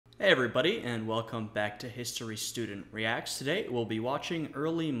Hey everybody, and welcome back to History Student Reacts. Today we'll be watching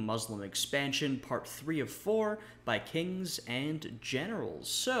Early Muslim Expansion Part 3 of 4 by Kings and Generals.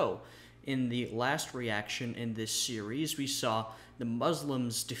 So, in the last reaction in this series, we saw the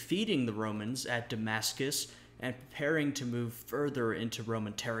Muslims defeating the Romans at Damascus and preparing to move further into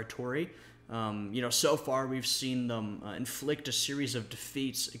Roman territory. So far we've seen them inflict a series of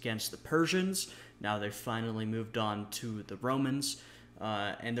defeats against the Persians. Now they've finally moved on to the Romans.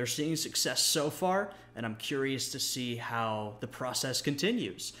 And they're seeing success so far, and I'm curious to see how the process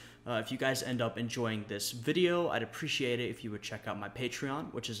continues. If you guys end up enjoying this video, I'd appreciate it if you would check out my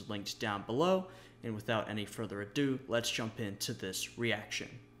Patreon, which is linked down below. And without any further ado, let's jump into this reaction.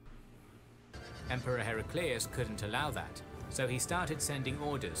 Emperor Heraclius couldn't allow that, so he started sending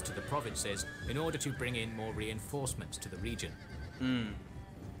orders to the provinces in order to bring in more reinforcements to the region.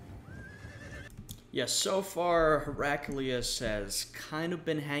 Yes, so far Heraclius has kind of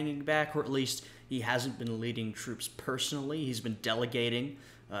been hanging back, or at least he hasn't been leading troops personally. He's been delegating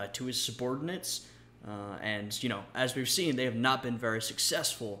to his subordinates, and as we've seen, they have not been very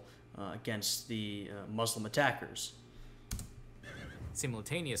successful against the Muslim attackers.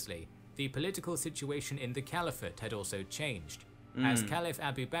 Simultaneously, the political situation in the Caliphate had also changed, as Caliph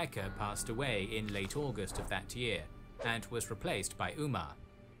Abu Bakr passed away in late August of that year, and was replaced by Umar.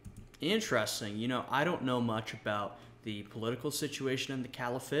 Interesting. I don't know much about the political situation in the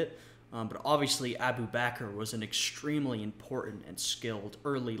Caliphate, but obviously Abu Bakr was an extremely important and skilled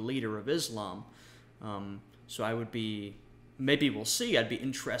early leader of Islam. So I would be, maybe we'll see, I'd be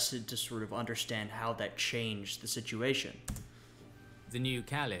interested to sort of understand how that changed the situation. The new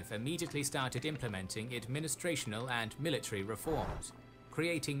Caliph immediately started implementing administrational and military reforms,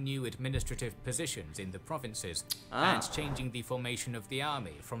 creating new administrative positions in the provinces, and changing the formation of the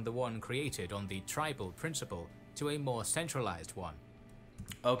army from the one created on the tribal principle to a more centralized one.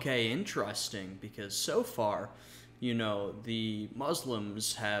 Okay, interesting, because so far, the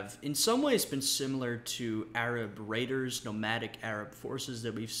Muslims have in some ways been similar to Arab raiders, nomadic Arab forces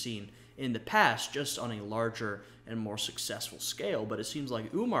that we've seen in the past, just on a larger and more successful scale. But it seems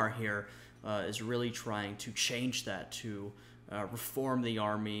like Umar here is really trying to change that, to reform the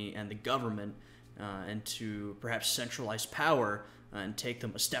army and the government, and to perhaps centralize power and take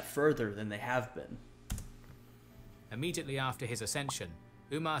them a step further than they have been. Immediately after his ascension,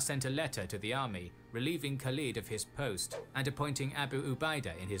 Umar sent a letter to the army relieving Khalid of his post and appointing Abu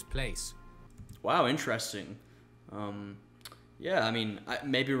Ubaidah in his place. Wow, interesting.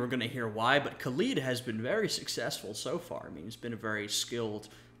 Maybe we're going to hear why, but Khalid has been very successful so far. He's been a very skilled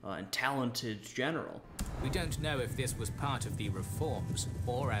and talented general. We don't know if this was part of the reforms,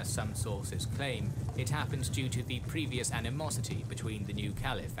 or as some sources claim, it happened due to the previous animosity between the new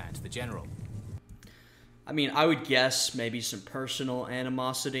caliph and the general. I would guess maybe some personal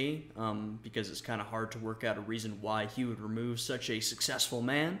animosity, because it's kind of hard to work out a reason why he would remove such a successful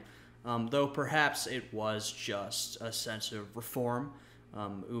man, though perhaps it was just a sense of reform.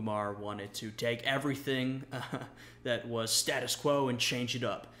 Umar wanted to take everything that was status quo and change it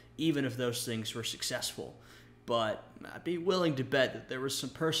up, even if those things were successful. But I'd be willing to bet that there was some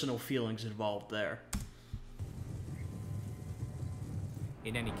personal feelings involved there.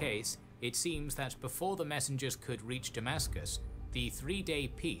 In any case, it seems that before the messengers could reach Damascus, the 3-day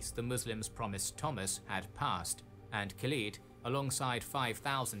peace the Muslims promised Thomas had passed, and Khalid, alongside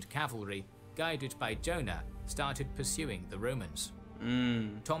 5,000 cavalry, guided by Jonah, started pursuing the Romans.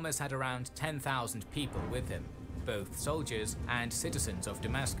 Thomas had around 10,000 people with him, both soldiers and citizens of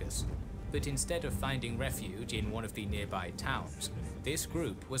Damascus, but instead of finding refuge in one of the nearby towns, this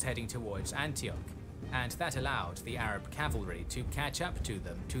group was heading towards Antioch, and that allowed the Arab cavalry to catch up to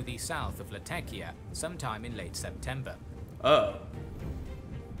them to the south of Latakia sometime in late September. Oh.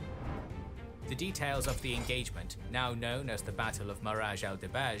 The details of the engagement, now known as the Battle of Maraj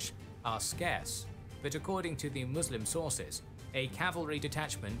al-Dibaj, are scarce, but according to the Muslim sources, a cavalry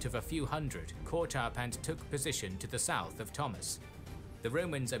detachment of a few hundred caught up and took position to the south of Thomas. The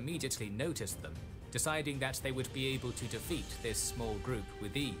Romans immediately noticed them, deciding that they would be able to defeat this small group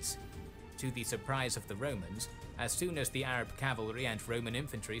with ease. To the surprise of the Romans, as soon as the Arab cavalry and Roman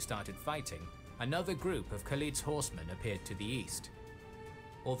infantry started fighting, another group of Khalid's horsemen appeared to the east.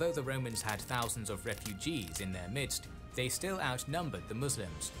 Although the Romans had thousands of refugees in their midst, they still outnumbered the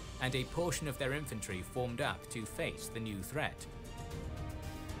Muslims, and a portion of their infantry formed up to face the new threat.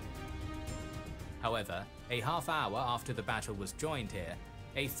 However, a half hour after the battle was joined here,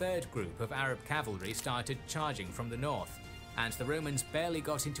 a third group of Arab cavalry started charging from the north, and the Romans barely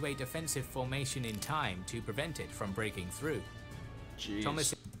got into a defensive formation in time to prevent it from breaking through. Jeez.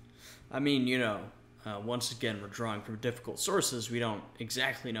 Thomas once again, we're drawing from difficult sources. We don't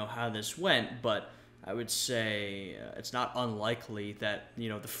exactly know how this went, but I would say it's not unlikely that,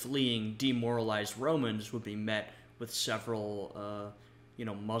 the fleeing, demoralized Romans would be met with several,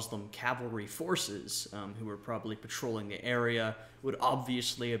 Muslim cavalry forces who were probably patrolling the area, would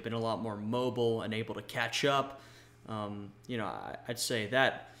obviously have been a lot more mobile and able to catch up. I'd say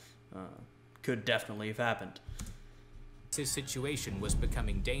that could definitely have happened. His situation was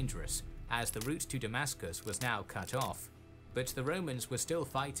becoming dangerous, as the route to Damascus was now cut off, but the Romans were still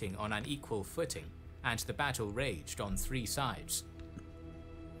fighting on an equal footing, and the battle raged on 3 sides.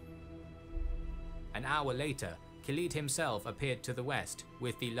 An hour later, Khalid himself appeared to the west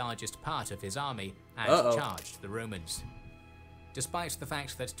with the largest part of his army and charged the Romans. Despite the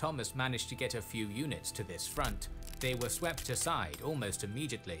fact that Thomas managed to get a few units to this front, they were swept aside almost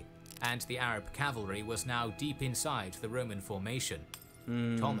immediately, and the Arab cavalry was now deep inside the Roman formation.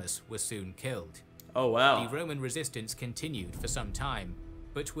 Thomas was soon killed. Oh wow. The Roman resistance continued for some time,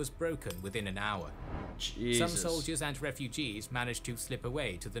 but was broken within an hour. Jesus. Some soldiers and refugees managed to slip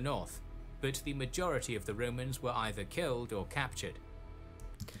away to the north, but the majority of the Romans were either killed or captured.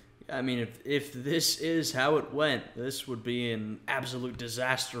 I mean, if this is how it went, this would be an absolute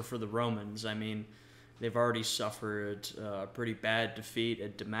disaster for the Romans. I mean, they've already suffered a pretty bad defeat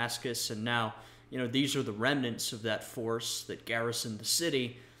at Damascus, and now, these are the remnants of that force that garrisoned the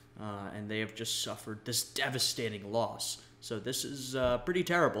city, and they have just suffered this devastating loss. So this is pretty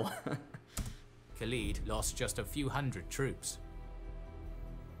terrible. Khalid lost just a few hundred troops.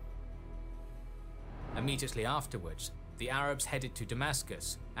 Immediately afterwards, the Arabs headed to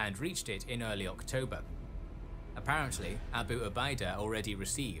Damascus and reached it in early October. Apparently, Abu Ubaidah already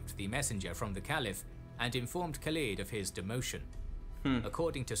received the messenger from the Caliph and informed Khalid of his demotion.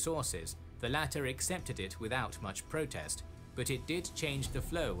 According to sources, the latter accepted it without much protest, but it did change the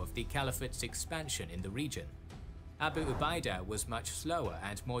flow of the Caliphate's expansion in the region. Abu Ubaidah was much slower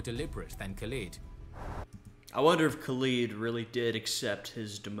and more deliberate than Khalid. I wonder if Khalid really did accept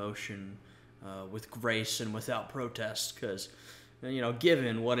his demotion with grace and without protest, because,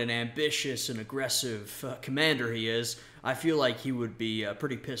 given what an ambitious and aggressive commander he is, I feel like he would be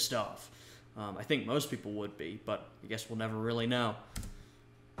pretty pissed off. I think most people would be, but I guess we'll never really know.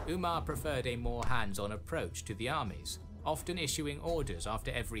 Umar preferred a more hands-on approach to the armies, often issuing orders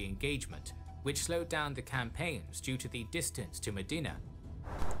after every engagement, which slowed down the campaigns due to the distance to Medina.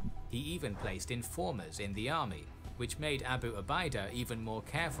 He even placed informers in the army, which made Abu Ubaidah even more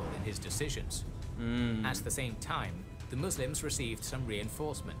careful in his decisions. At the same time, the Muslims received some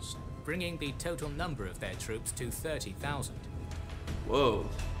reinforcements, bringing the total number of their troops to 30,000. Whoa.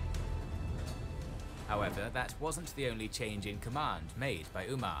 However, that wasn't the only change in command made by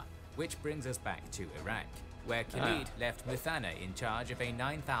Umar, which brings us back to Iraq, where Khalid left Muthanna in charge of a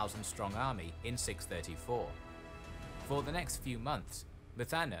 9,000-strong army in 634. For the next few months,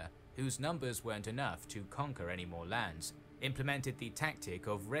 Muthanna, whose numbers weren't enough to conquer any more lands, implemented the tactic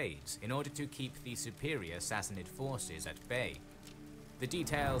of raids in order to keep the superior Sassanid forces at bay. The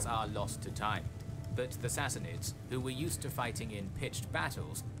details are lost to time, but the Sassanids, who were used to fighting in pitched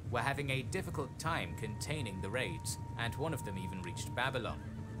battles, were having a difficult time containing the raids, and one of them even reached Babylon.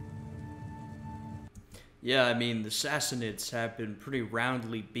 Yeah, I mean, the Sassanids have been pretty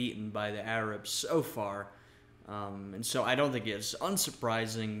roundly beaten by the Arabs so far, and so I don't think it's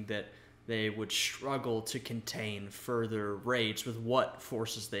unsurprising that they would struggle to contain further raids with what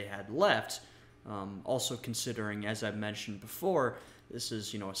forces they had left. Also considering, as I mentioned before, this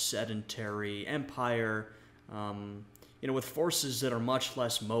is, a sedentary empire, with forces that are much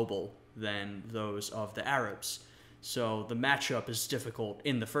less mobile than those of the Arabs. So the matchup is difficult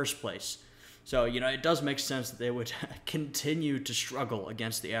in the first place. So, it does make sense that they would continue to struggle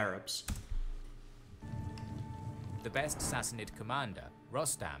against the Arabs. The best Sassanid commander,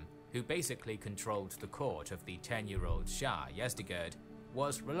 Rostam, who basically controlled the court of the 10-year-old Shah Yazdegerd,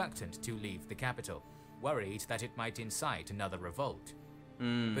 was reluctant to leave the capital, worried that it might incite another revolt.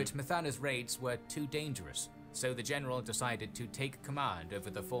 But Muthanna's raids were too dangerous, so the general decided to take command over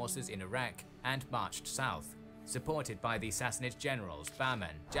the forces in Iraq and marched south, supported by the Sassanid generals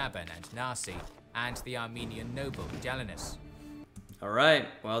Bahman, Jaban and Nasi, and the Armenian noble Jalinus. Alright,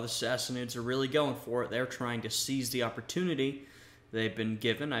 well, the Sassanids are really going for it. They're trying to seize the opportunity they've been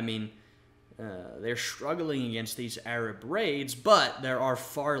given. I mean, they're struggling against these Arab raids, but there are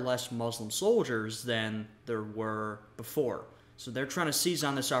far less Muslim soldiers than there were before. So they're trying to seize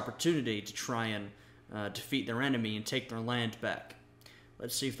on this opportunity to try and defeat their enemy and take their land back.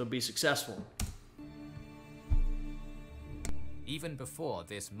 Let's see if they'll be successful. Even before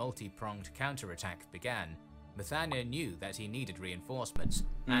this multi-pronged counterattack began, Muthanna knew that he needed reinforcements,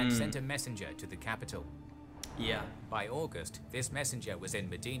 and sent a messenger to the capital. Yeah. By August, this messenger was in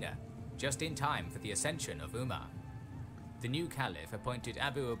Medina, just in time for the ascension of Umar. The new caliph appointed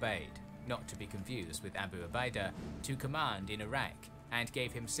Abu Ubaid, not to be confused with Abu Ubaidah, to command in Iraq and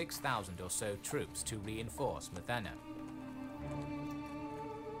gave him 6,000 or so troops to reinforce Muthanna.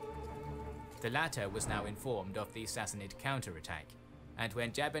 The latter was now informed of the Sassanid counterattack, and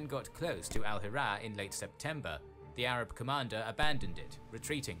when Jaban got close to Al-Hira in late September, the Arab commander abandoned it,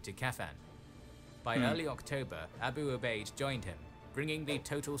 retreating to Kafan. By early October, Abu Ubaid joined him, bringing the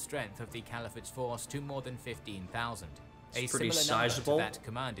total strength of the Caliphate's force to more than 15,000, a similar sizable number to that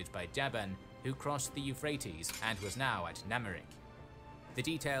commanded by Jaban, who crossed the Euphrates and was now at Namariq. The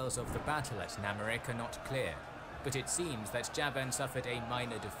details of the battle at Namariq are not clear, but it seems that Jaban suffered a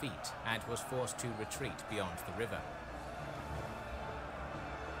minor defeat and was forced to retreat beyond the river.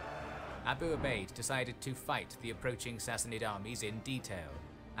 Abu Ubaid decided to fight the approaching Sassanid armies in detail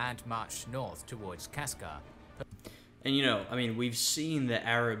and marched north towards Kaskar. And you know, I mean, we've seen the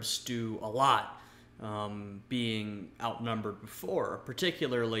Arabs do a lot, being outnumbered before,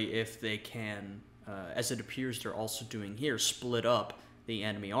 particularly if they can, as it appears they're also doing here, split up the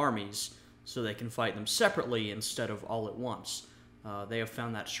enemy armies so they can fight them separately instead of all at once. They have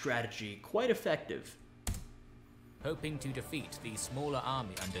found that strategy quite effective. Hoping to defeat the smaller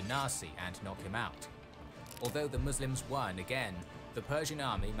army under Nasi and knock him out. Although the Muslims won again, the Persian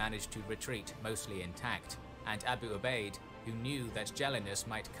army managed to retreat mostly intact, and Abu Ubaid, who knew that Jalinus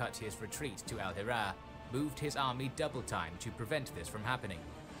might cut his retreat to Al-Hira, moved his army double time to prevent this from happening.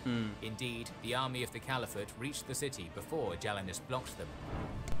 Indeed, the army of the Caliphate reached the city before Jalinus blocked them.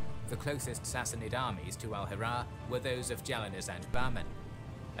 The closest Sassanid armies to Al-Hira were those of Jalinus and Bahman.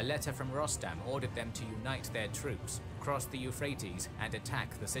 A letter from Rostam ordered them to unite their troops, cross the Euphrates, and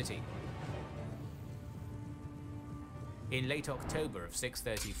attack the city. In late October of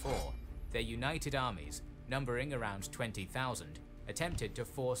 634, their united armies, numbering around 20,000, attempted to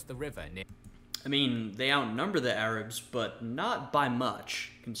force the river near. I mean, they outnumber the Arabs, but not by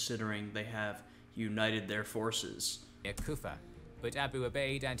much, considering they have united their forces. Near Kufa, but Abu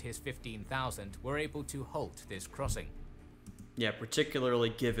Ubaid and his 15,000 were able to halt this crossing. Yeah, particularly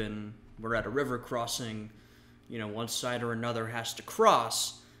given we're at a river crossing, you know, one side or another has to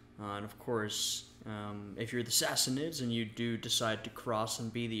cross. And of course, if you're the Sassanids and you do decide to cross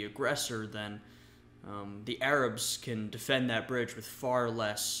and be the aggressor, then the Arabs can defend that bridge with far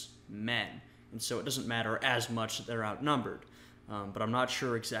less men. And so it doesn't matter as much that they're outnumbered. But I'm not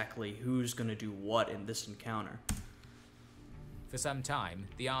sure exactly who's going to do what in this encounter. For some time,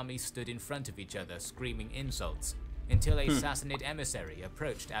 the armies stood in front of each other screaming insults, until a Sassanid emissary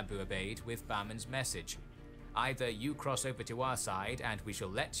approached Abu Ubaid with Bahman's message. Either you cross over to our side and we shall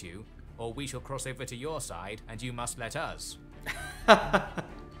let you, or we shall cross over to your side and you must let us.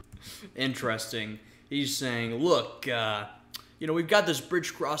 Interesting. He's saying, look, you know, we've got this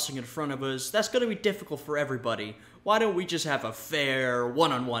bridge crossing in front of us. That's going to be difficult for everybody. Why don't we just have a fair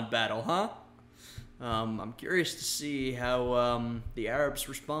one-on-one battle, huh? I'm curious to see how the Arabs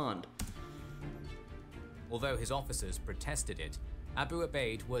respond. Although his officers protested it, Abu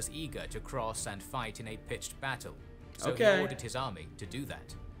Ubaid was eager to cross and fight in a pitched battle, so he ordered his army to do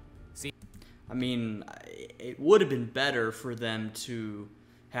that. I mean, it would have been better for them to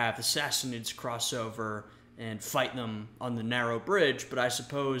have the Sassanids cross over and fight them on the narrow bridge, but I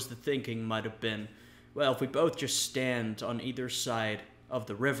suppose the thinking might have been, well, if we both just stand on either side of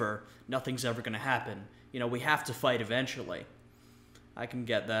the river, nothing's ever going to happen. You know, we have to fight eventually. I can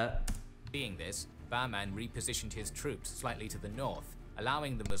get that. Seeing this, Bahman repositioned his troops slightly to the north,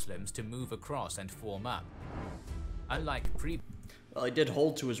 allowing the Muslims to move across and form up. Unlike well, he did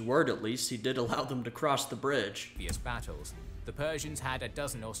hold to his word at least. He did allow them to cross the bridge. Previous battles, the Persians had a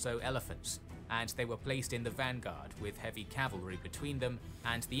dozen or so elephants, and they were placed in the vanguard with heavy cavalry between them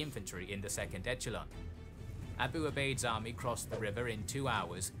and the infantry in the second echelon. Abu Ubaid's army crossed the river in 2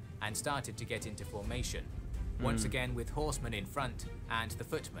 hours and started to get into formation, once again with horsemen in front and the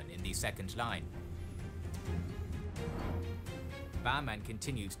footmen in the second line. Bahman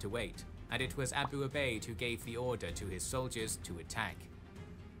continued to wait, and it was Abu Ubaid who gave the order to his soldiers to attack.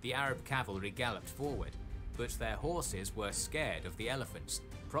 The Arab cavalry galloped forward, but their horses were scared of the elephants,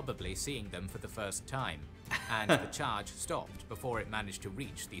 probably seeing them for the first time, and the charge stopped before it managed to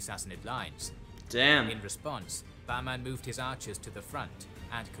reach the Sassanid lines. Damn. In response, Bahman moved his archers to the front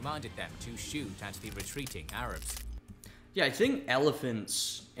and commanded them to shoot at the retreating Arabs. Yeah, I think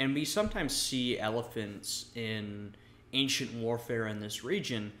elephants, and we sometimes see elephants in ancient warfare in this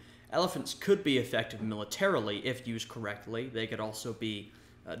region, elephants could be effective militarily if used correctly. They could also be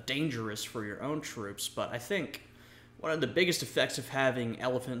dangerous for your own troops, but I think One of the biggest effects of having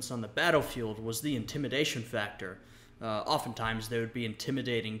elephants on the battlefield was the intimidation factor. Oftentimes they would be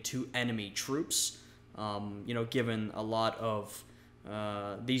intimidating to enemy troops, given a lot of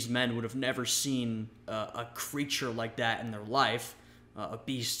these men would have never seen a creature like that in their life, a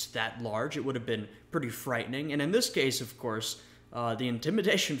beast that large. It would have been pretty frightening. And in this case, of course, the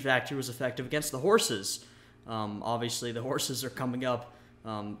intimidation factor was effective against the horses. Obviously, the horses are coming up,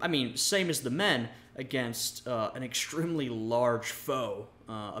 same as the men, against an extremely large foe,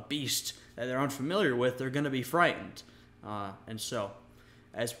 a beast that they're unfamiliar with. They're going to be frightened. And so,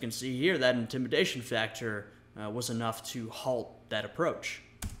 as we can see here, that intimidation factor was enough to halt that approach.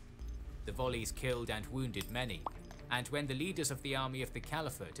 The volleys killed and wounded many, and when the leaders of the army of the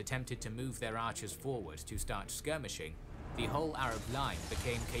Caliphate attempted to move their archers forward to start skirmishing, the whole Arab line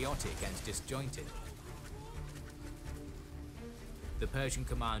became chaotic and disjointed. The Persian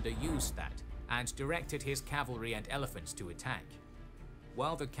commander used that and directed his cavalry and elephants to attack.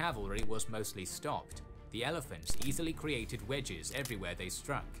 While the cavalry was mostly stopped, the elephants easily created wedges everywhere they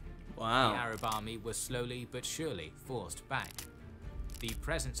struck. Wow. The Arab army was slowly but surely forced back. The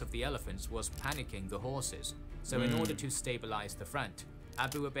presence of the elephants was panicking the horses, so in order to stabilize the front,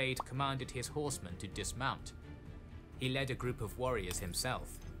 Abu Ubaid commanded his horsemen to dismount. He led a group of warriors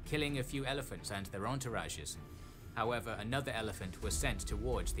himself, killing a few elephants and their entourages. However, another elephant was sent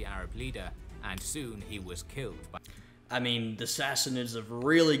towards the Arab leader, and soon he was killed by... The Sassanids have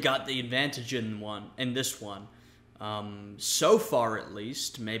really got the advantage in this one. So far, at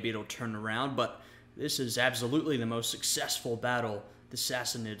least. Maybe it'll turn around, but this is absolutely the most successful battle the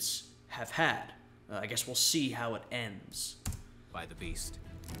Sassanids have had. I guess we'll see how it ends. By the beast.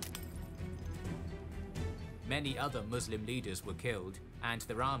 Many other Muslim leaders were killed, and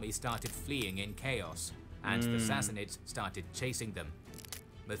their army started fleeing in chaos, and the Sassanids started chasing them.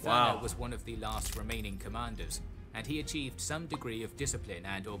 Muthanna was one of the last remaining commanders, and he achieved some degree of discipline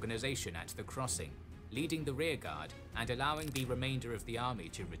and organization at the crossing, leading the rearguard and allowing the remainder of the army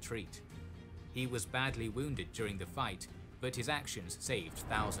to retreat. He was badly wounded during the fight, but his actions saved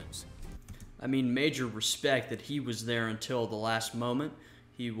thousands. Major respect that he was there until the last moment.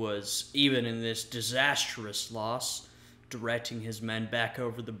 He was, even in this disastrous loss, directing his men back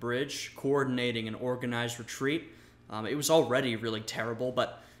over the bridge, coordinating an organized retreat. It was already really terrible,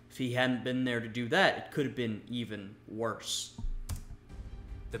 but if he hadn't been there to do that, it could have been even worse.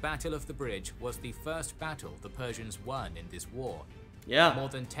 The Battle of the Bridge was the first battle the Persians won in this war. Yeah. More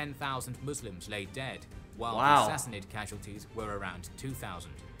than 10,000 Muslims lay dead, while the Sassanid casualties were around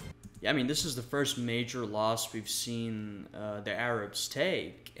 2,000. Yeah, this is the first major loss we've seen the Arabs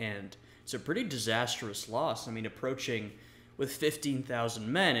take, and it's a pretty disastrous loss. Approaching with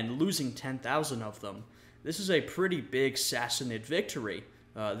 15,000 men and losing 10,000 of them. This is a pretty big Sassanid victory.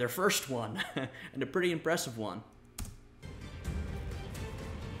 Their first one, and a pretty impressive one.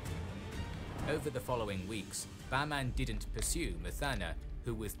 Over the following weeks, Bahman didn't pursue Muthanna,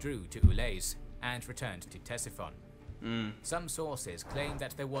 who withdrew to Ulays and returned to Ctesiphon. Some sources claim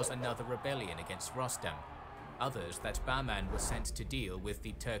that there was another rebellion against Rostam, others that Bahman was sent to deal with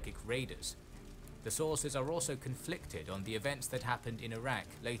the Turkic raiders. The sources are also conflicted on the events that happened in Iraq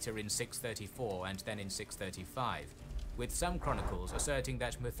later in 634 and then in 635, with some chronicles asserting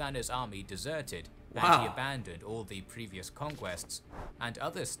that Muthanna's army deserted and he abandoned all the previous conquests, and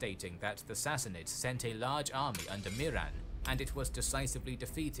others stating that the Sassanids sent a large army under Miran and it was decisively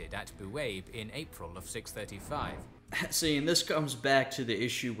defeated at Buwaib in April of 635. See, and this comes back to the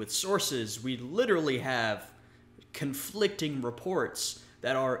issue with sources. We literally have conflicting reports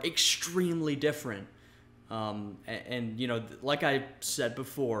that are extremely different. Like I said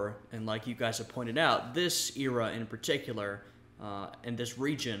before, and like you guys have pointed out, this era in particular, in this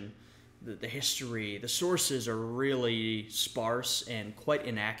region, the history, the sources are really sparse and quite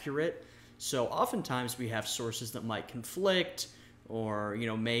inaccurate. So oftentimes we have sources that might conflict or,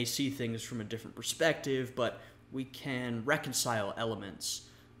 may see things from a different perspective, but we can reconcile elements.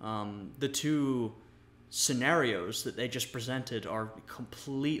 The two scenarios that they just presented are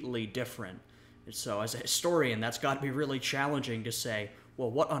completely different. And so as a historian, that's got to be really challenging to say, well,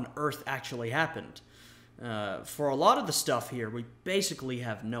 what on earth actually happened? For a lot of the stuff here, we basically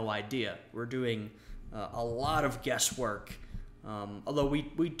have no idea. We're doing a lot of guesswork, although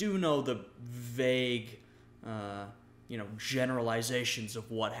we do know the vague, generalizations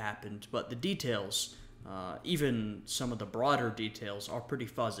of what happened, but the details, even some of the broader details, are pretty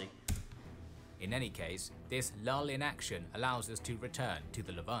fuzzy. In any case, this lull in action allows us to return to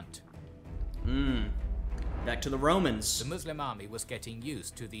the Levant. Back to the Romans. The Muslim army was getting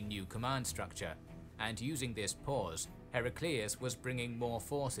used to the new command structure, and using this pause, Heraclius was bringing more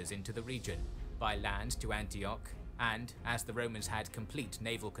forces into the region, by land to Antioch, and, as the Romans had complete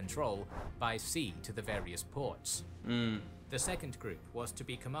naval control, by sea to the various ports. The second group was to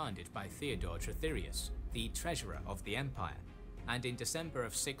be commanded by Theodore Trithyrius, the treasurer of the empire, and in December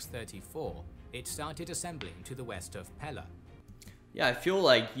of 634, it started assembling to the west of Pella. Yeah, I feel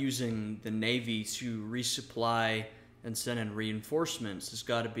like using the navy to resupply and send in reinforcements has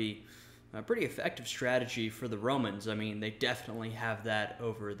got to be a pretty effective strategy for the Romans. I mean, they definitely have that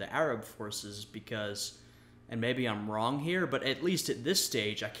over the Arab forces because, and maybe I'm wrong here, but at least at this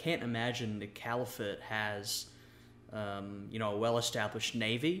stage, I can't imagine the Caliphate has, a well-established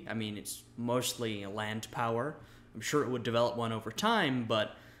navy. I mean, it's mostly a land power. I'm sure it would develop one over time,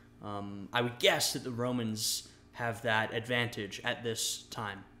 but I would guess that the Romans have that advantage at this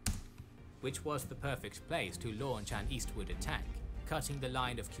time. Which was the perfect place to launch an eastward attack, cutting the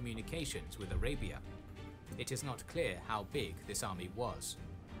line of communications with Arabia. It is not clear how big this army was.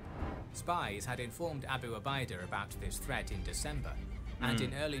 Spies had informed Abu Ubaidah about this threat in December, and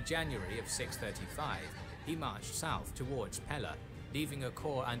in early January of 635, he marched south towards Pella, leaving a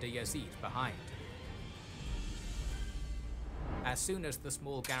corps under Yazid behind. As soon as the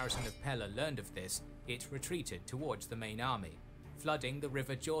small garrison of Pella learned of this, it retreated towards the main army, flooding the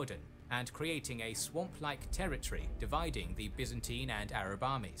river Jordan and creating a swamp-like territory dividing the Byzantine and Arab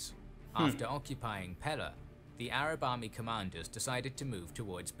armies. After occupying Pella, the Arab army commanders decided to move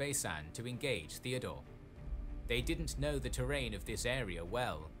towards Baisan to engage Theodore. They didn't know the terrain of this area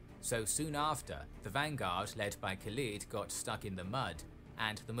well, so soon after, the vanguard led by Khalid got stuck in the mud,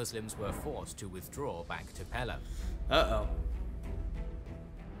 and the Muslims were forced to withdraw back to Pella. Uh-oh.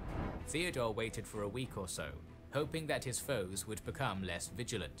 Theodore waited for a week or so, hoping that his foes would become less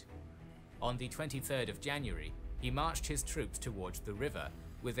vigilant. On the 23rd of January, he marched his troops towards the river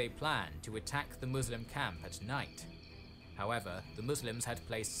with a plan to attack the Muslim camp at night. However, the Muslims had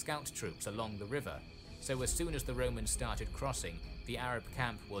placed scout troops along the river, so as soon as the Romans started crossing, the Arab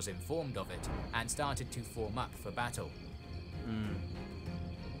camp was informed of it and started to form up for battle.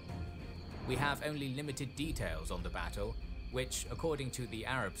 We have only limited details on the battle, which, according to the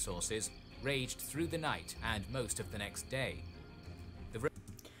Arab sources, raged through the night and most of the next day.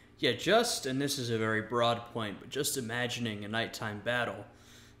 And this is a very broad point, but just imagining a nighttime battle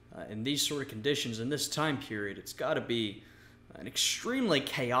in these sort of conditions in this time period, it's got to be an extremely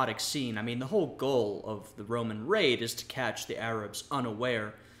chaotic scene. I mean, the whole goal of the Roman raid is to catch the Arabs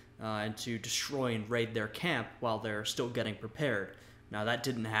unaware and to destroy and raid their camp while they're still getting prepared. Now, that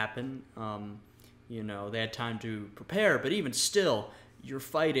didn't happen. They had time to prepare, but even still, you're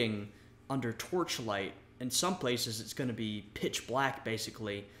fighting under torchlight. In some places, it's going to be pitch black,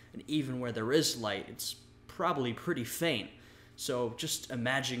 basically, and even where there is light, it's probably pretty faint. So just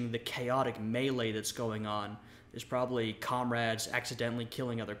imagining the chaotic melee that's going on. There's probably comrades accidentally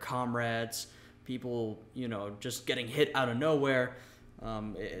killing other comrades, people, just getting hit out of nowhere.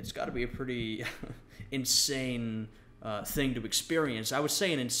 It's got to be a pretty insane thing to experience. I would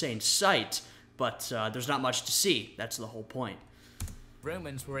say an insane sight, but there's not much to see. That's the whole point.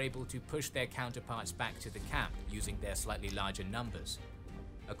 Romans were able to push their counterparts back to the camp using their slightly larger numbers.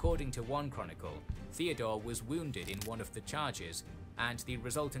 According to one chronicle, Theodore was wounded in one of the charges, and the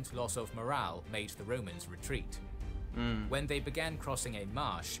resultant loss of morale made the Romans retreat. When they began crossing a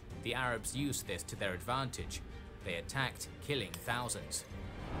marsh, the Arabs used this to their advantage. They attacked, killing thousands.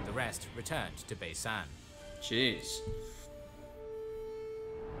 The rest returned to Baisan. Jeez.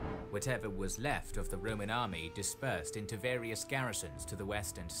 Whatever was left of the Roman army dispersed into various garrisons to the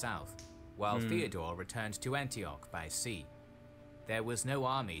west and south, while Theodore returned to Antioch by sea. There was no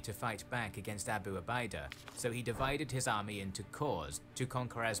army to fight back against Abu Ubaidah, so he divided his army into corps to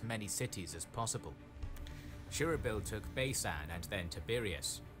conquer as many cities as possible. Shurabil took Baisan and then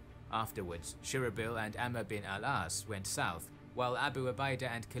Tiberias. Afterwards, Shurabil and Amr bin al-As went south, while Abu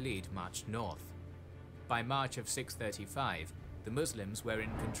Ubaidah and Khalid marched north. By March of 635, the Muslims were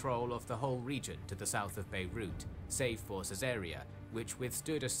in control of the whole region to the south of Beirut, save for Caesarea, which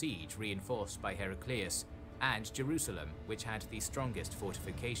withstood a siege reinforced by Heraclius, and Jerusalem, which had the strongest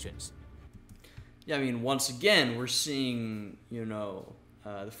fortifications. Yeah, I mean, once again, we're seeing,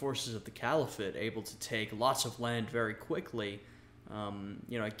 the forces of the Caliphate able to take lots of land very quickly,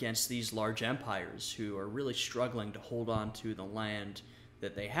 against these large empires who are really struggling to hold on to the land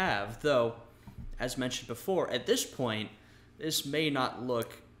that they have. Though, as mentioned before, at this point, this may not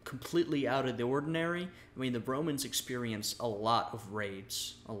look completely out of the ordinary. I mean, the Romans experience a lot of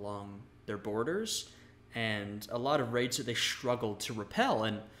raids along their borders, and a lot of raids that they struggled to repel,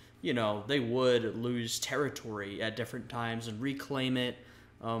 and they would lose territory at different times and reclaim it.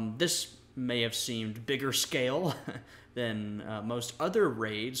 This may have seemed bigger scale than most other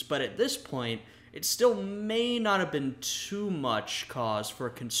raids, but at this point, it still may not have been too much cause for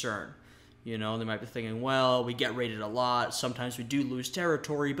concern. You know, they might be thinking, well, we get raided a lot, sometimes we do lose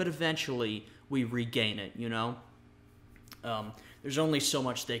territory, but eventually we regain it, you know? There's only so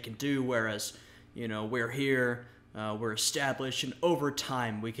much they can do, whereas, you know, we're here, we're established, and over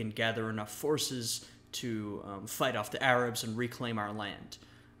time we can gather enough forces to fight off the Arabs and reclaim our land.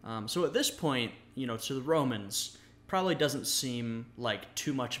 So at this point, you know, to the Romans, probably doesn't seem like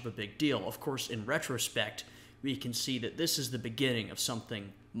too much of a big deal. Of course, in retrospect, we can see that this is the beginning of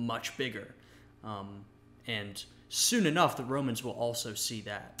something much bigger. And soon enough, the Romans will also see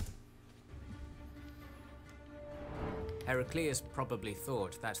that. Heraclius probably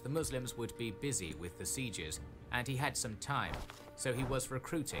thought that the Muslims would be busy with the sieges, and he had some time, so he was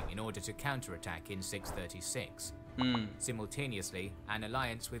recruiting in order to counterattack in 636. Simultaneously, an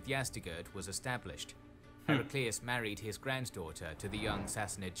alliance with Yazdegerd was established. Heraclius married his granddaughter to the young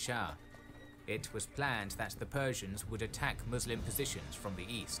Sassanid Shah. It was planned that the Persians would attack Muslim positions from the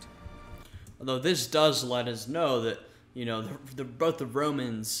east. Although this does let us know that, you know, both the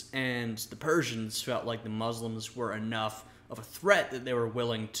Romans and the Persians felt like the Muslims were enough of a threat that they were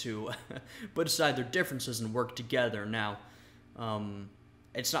willing to put aside their differences and work together. Now,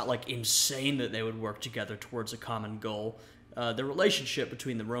 it's not like insane that they would work together towards a common goal. The relationship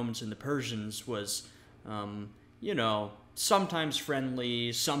between the Romans and the Persians was, you know, sometimes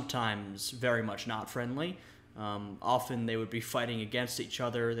friendly, sometimes very much not friendly. Often they would be fighting against each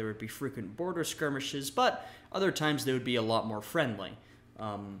other, there would be frequent border skirmishes, but other times they would be a lot more friendly.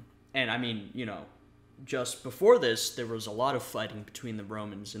 And I mean, you know, just before this, there was a lot of fighting between the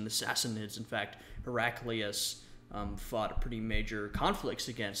Romans and the Sassanids. In fact, Heraclius fought pretty major conflicts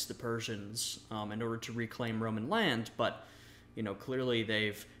against the Persians in order to reclaim Roman land, but, you know, clearly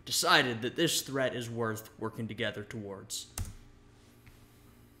they've decided that this threat is worth working together towards.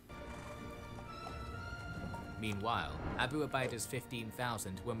 Meanwhile, Abu Ubaida's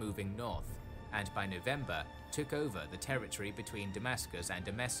 15,000 were moving north, and by November took over the territory between Damascus and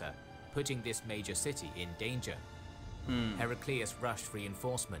Emesa, putting this major city in danger. Heraclius rushed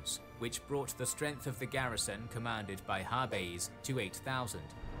reinforcements, which brought the strength of the garrison commanded by Harbeiz to 8,000.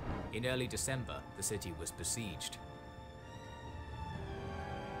 In early December, the city was besieged.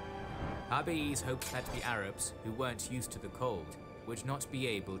 Harbeiz hoped that the Arabs, who weren't used to the cold, would not be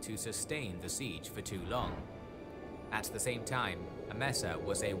able to sustain the siege for too long. At the same time, Emesa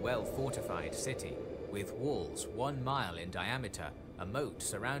was a well-fortified city, with walls 1 mile in diameter, a moat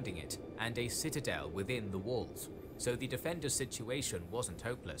surrounding it, and a citadel within the walls, so the defenders' situation wasn't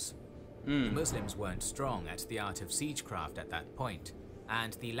hopeless. The Muslims weren't strong at the art of siegecraft at that point,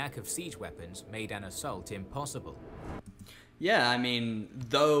 and the lack of siege weapons made an assault impossible. Yeah, I mean,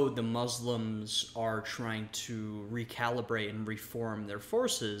 though the Muslims are trying to recalibrate and reform their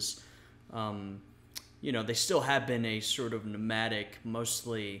forces, you know, they still have been a sort of nomadic,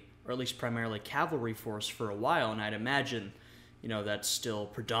 mostly, or at least primarily cavalry force for a while, and I'd imagine, you know, that still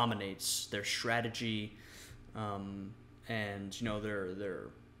predominates their strategy, and, you know, their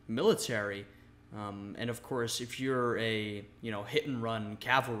military. And of course, if you're a, you know, hit-and-run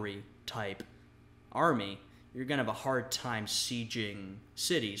cavalry type army, you're going to have a hard time sieging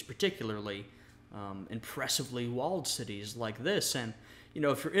cities, particularly impressively walled cities like this. And, you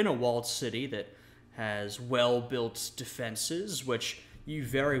know, if you're in a walled city that has well-built defenses, which you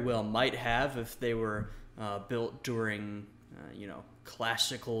very well might have if they were built during, you know,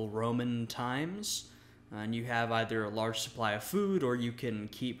 classical Roman times, and you have either a large supply of food or you can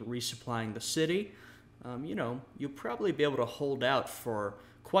keep resupplying the city, you know, you'll probably be able to hold out for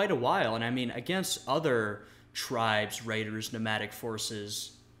quite a while. And I mean, against other tribes, raiders, nomadic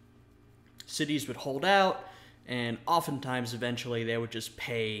forces, cities would hold out, and oftentimes eventually they would just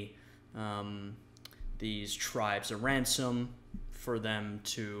pay these tribes a ransom for them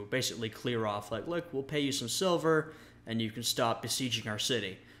to basically clear off, like, look, we'll pay you some silver and you can stop besieging our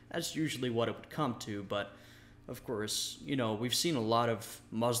city. That's usually what it would come to, but of course, you know, we've seen a lot of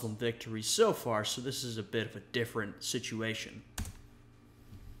Muslim victories so far, so this is a bit of a different situation.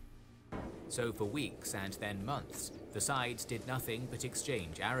 So for weeks and then months, the sides did nothing but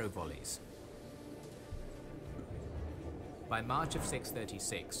exchange arrow volleys. By March of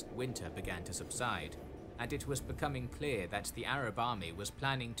 636, winter began to subside, and it was becoming clear that the Arab army was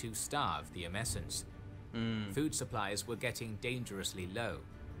planning to starve the Emesans. Food supplies were getting dangerously low,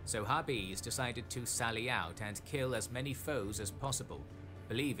 so Harbeiz decided to sally out and kill as many foes as possible,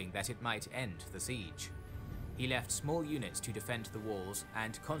 believing that it might end the siege. He left small units to defend the walls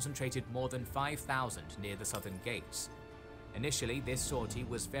and concentrated more than 5,000 near the southern gates. Initially, this sortie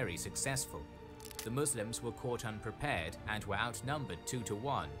was very successful. The Muslims were caught unprepared and were outnumbered 2 to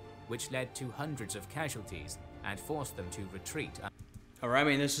 1, which led to hundreds of casualties and forced them to retreat. Alright, I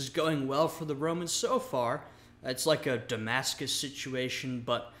mean, this is going well for the Romans so far. It's like a Damascus situation,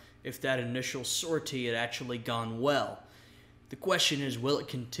 but if that initial sortie had actually gone well. The question is, will it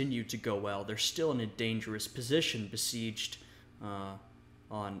continue to go well? They're still in a dangerous position, besieged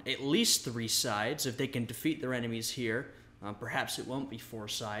on at least 3 sides. If they can defeat their enemies here, perhaps it won't be 4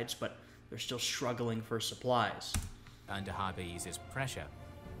 sides, but they're still struggling for supplies. Under Harbeez's pressure.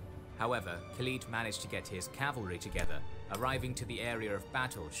 However, Khalid managed to get his cavalry together, arriving to the area of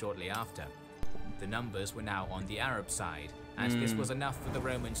battle shortly after. The numbers were now on the Arab side, and this was enough for the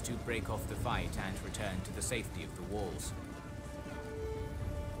Romans to break off the fight and return to the safety of the walls.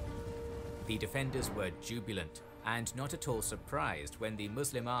 The defenders were jubilant, and not at all surprised when the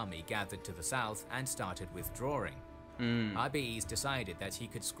Muslim army gathered to the south and started withdrawing. Harbeez decided that he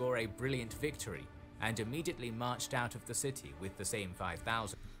could score a brilliant victory, and immediately marched out of the city with the same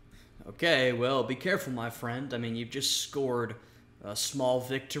 5,000. Okay, well, be careful, my friend. I mean, you've just scored a small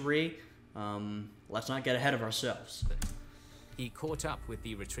victory. Let's not get ahead of ourselves. He caught up with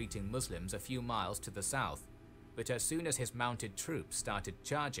the retreating Muslims a few miles to the south, but as soon as his mounted troops started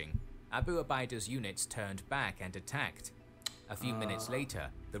charging, Abu Ubaida's units turned back and attacked. A few minutes later,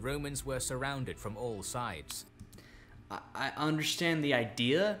 the Romans were surrounded from all sides. I understand the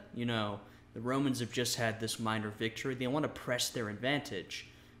idea. You know, the Romans have just had this minor victory. They want to press their advantage.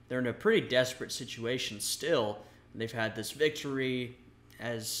 They're in a pretty desperate situation still. They've had this victory,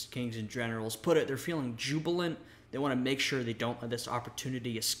 as kings and generals put it. They're feeling jubilant. They want to make sure they don't let this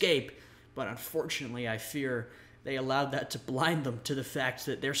opportunity escape. But unfortunately, I fear they allowed that to blind them to the fact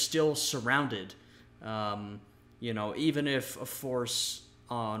that they're still surrounded. You know, even if a force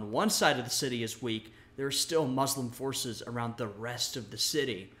on one side of the city is weak, there are still Muslim forces around the rest of the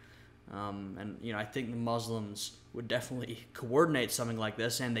city. And, you know, I think the Muslims would definitely coordinate something like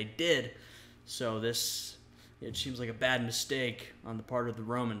this, and they did. So it seems like a bad mistake on the part of the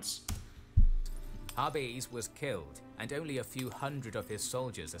Romans. Harbeez was killed, and only a few hundred of his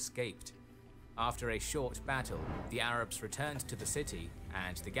soldiers escaped. After a short battle, the Arabs returned to the city,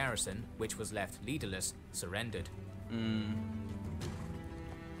 and the garrison, which was left leaderless, surrendered.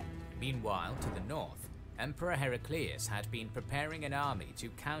 Meanwhile, to the north, Emperor Heraclius had been preparing an army to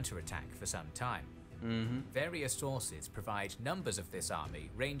counterattack for some time. Various sources provide numbers of this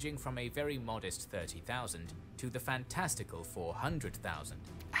army ranging from a very modest 30,000 to the fantastical 400,000.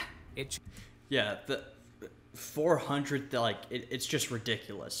 Yeah, the 400, like, it's just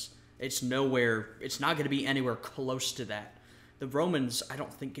ridiculous. It's nowhere, it's not going to be anywhere close to that. The Romans, I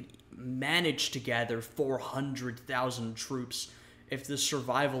don't think, could manage to gather 400,000 troops if the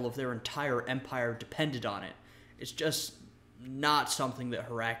survival of their entire empire depended on it. It's just not something that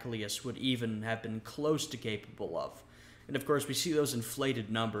Heraclius would even have been close to capable of. And of course, we see those inflated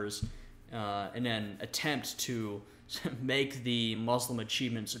numbers in an attempt to make the Muslim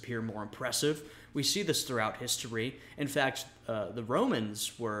achievements appear more impressive. We see this throughout history. In fact, the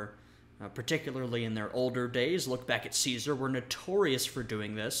Romans were, particularly in their older days, look back at Caesar, were notorious for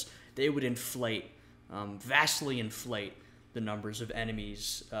doing this. They would inflate, vastly inflate, the numbers of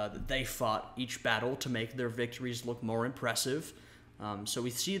enemies that they fought each battle to make their victories look more impressive. So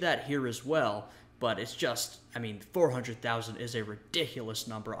we see that here as well, but it's just, I mean, 400,000 is a ridiculous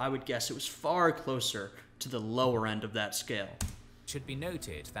number. I would guess it was far closer to the lower end of that scale. It should be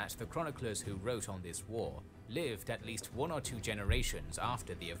noted that the chroniclers who wrote on this war lived at least 1 or 2 generations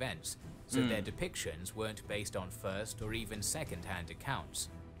after the events, so their depictions weren't based on first or even second-hand accounts.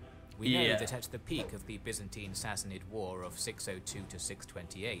 We know that at the peak of the Byzantine-Sassanid War of 602 to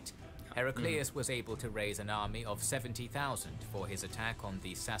 628, Heraclius was able to raise an army of 70,000 for his attack on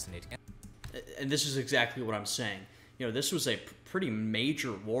the Sassanid Empire. And this is exactly what I'm saying. You know, this was a pretty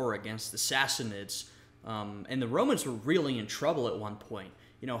major war against the Sassanids, and the Romans were really in trouble at one point.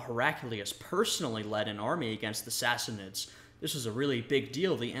 You know, Heraclius personally led an army against the Sassanids. This was a really big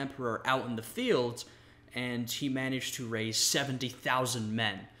deal, the emperor out in the field, and he managed to raise 70,000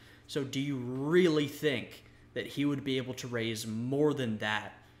 men. So do you really think that he would be able to raise more than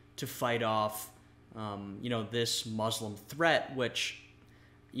that to fight off, you know, this Muslim threat, which,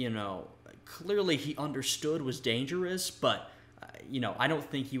 you know, clearly he understood was dangerous, but, you know, I don't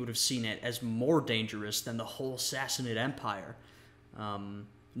think he would have seen it as more dangerous than the whole Sassanid Empire.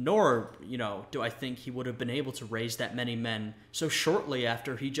 Nor, you know, do I think he would have been able to raise that many men so shortly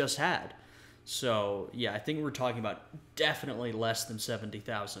after he just had. So, yeah, I think we're talking about definitely less than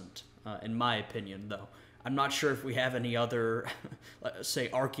 70,000, in my opinion, though. I'm not sure if we have any other,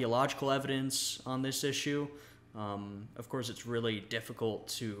 say, archaeological evidence on this issue, Of course, it's really difficult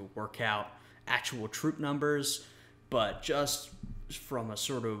to work out actual troop numbers, but just from a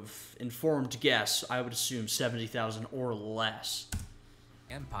sort of informed guess, I would assume 70,000 or less.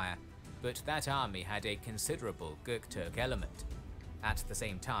 Empire, but that army had a considerable Gokturk element. At the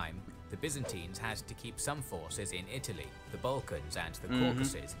same time, the Byzantines had to keep some forces in Italy, the Balkans and the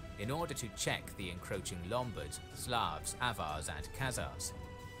Caucasus in order to check the encroaching Lombards, Slavs, Avars and Khazars.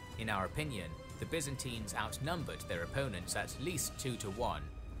 In our opinion, the Byzantines outnumbered their opponents at least 2 to 1,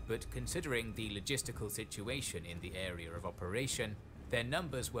 but considering the logistical situation in the area of operation, their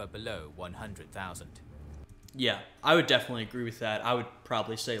numbers were below 100,000. Yeah, I would definitely agree with that. I would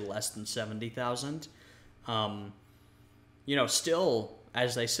probably say less than 70,000. You know, still,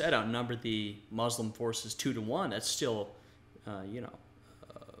 as they said, outnumbered the Muslim forces 2 to 1. That's still, you know,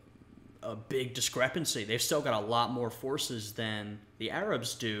 a big discrepancy. They've still got a lot more forces than the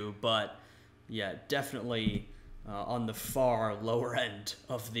Arabs do, but yeah, definitely on the far lower end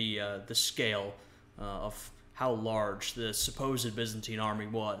of the scale of how large the supposed Byzantine army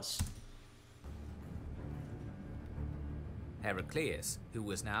was. Heraclius, who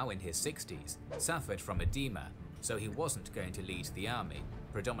was now in his 60s, suffered from edema, so he wasn't going to lead the army,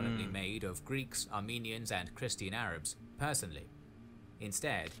 predominantly made of Greeks, Armenians and Christian Arabs, personally.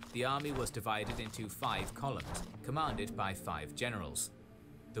 Instead, the army was divided into 5 columns, commanded by 5 generals.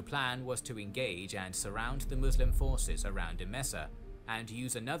 The plan was to engage and surround the Muslim forces around Emesa, and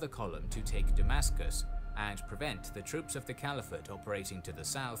use another column to take Damascus, and prevent the troops of the Caliphate operating to the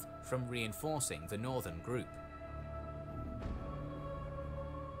south from reinforcing the northern group.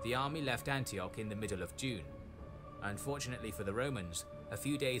 The army left Antioch in the middle of June. Unfortunately for the Romans, a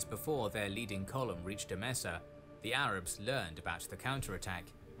few days before their leading column reached Emesa, the Arabs learned about the counterattack,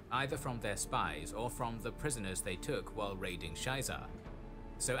 either from their spies or from the prisoners they took while raiding Shaizar.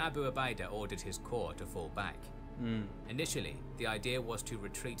 So Abu Ubaidah ordered his corps to fall back. Initially, the idea was to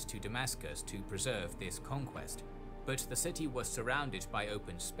retreat to Damascus to preserve this conquest, but the city was surrounded by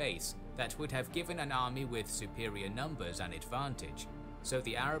open space that would have given an army with superior numbers an advantage, so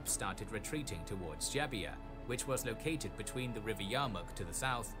the Arabs started retreating towards Jabiya, which was located between the river Yarmouk to the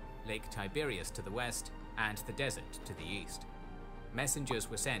south, Lake Tiberias to the west, and the desert to the east. Messengers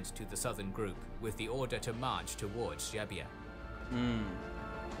were sent to the southern group with the order to march towards Jabiya.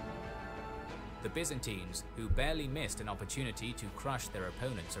 The Byzantines, who barely missed an opportunity to crush their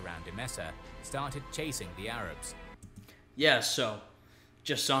opponents around Emesa, started chasing the Arabs. Yeah, so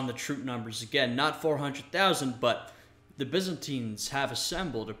just on the troop numbers again, not 400,000, but the Byzantines have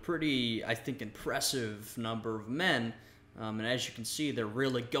assembled a pretty, I think, impressive number of men, and as you can see, they're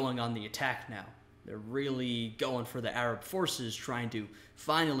really going on the attack now. They're really going for the Arab forces, trying to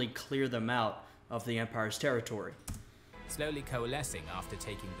finally clear them out of the Empire's territory. Slowly coalescing after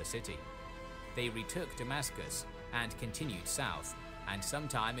taking the city, they retook Damascus and continued south, and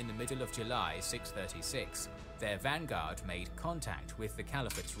sometime in the middle of July 636, their vanguard made contact with the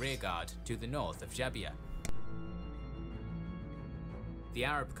Caliphate's rearguard to the north of Jabiya. The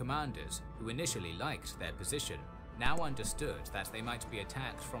Arab commanders, who initially liked their position, now understood that they might be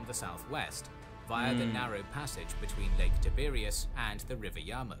attacked from the southwest, via the narrow passage between Lake Tiberias and the river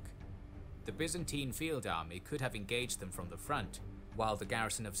Yarmouk. The Byzantine field army could have engaged them from the front, while the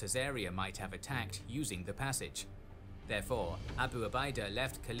garrison of Caesarea might have attacked using the passage. Therefore, Abu Ubaidah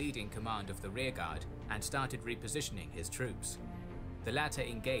left Khalid in command of the rearguard and started repositioning his troops. The latter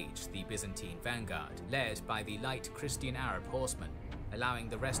engaged the Byzantine vanguard, led by the light Christian Arab horsemen, allowing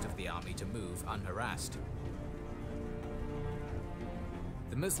the rest of the army to move unharassed.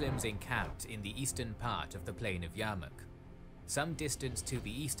 The Muslims encamped in the eastern part of the plain of Yarmouk. Some distance to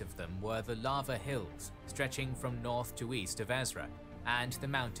the east of them were the lava hills, stretching from north to east of Ezra, and the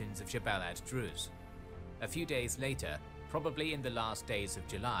mountains of Jabal ad-Druz. A few days later, probably in the last days of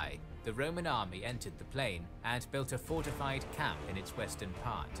July, the Roman army entered the plain and built a fortified camp in its western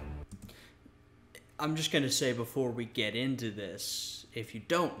part. I'm just going to say before we get into this, if you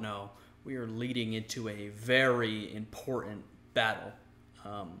don't know, we are leading into a very important battle.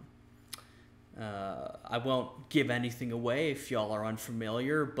 I won't give anything away if y'all are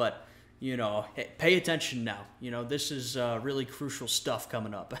unfamiliar, but, you know, hey, pay attention now. You know, this is really crucial stuff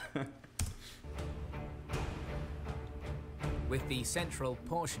coming up. With the central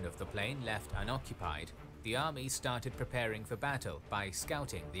portion of the plain left unoccupied, the army started preparing for battle by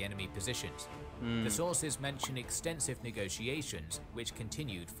scouting the enemy positions. The sources mention extensive negotiations which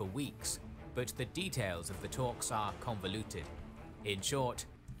continued for weeks, but the details of the talks are convoluted. In short,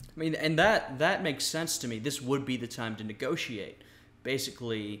 I mean, and that makes sense to me. This would be the time to negotiate.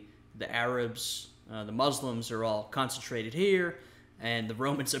 Basically, the Arabs, the Muslims are all concentrated here, and the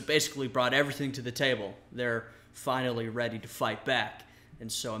Romans have basically brought everything to the table. They're finally ready to fight back.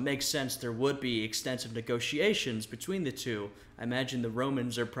 And so it makes sense there would be extensive negotiations between the two. I imagine the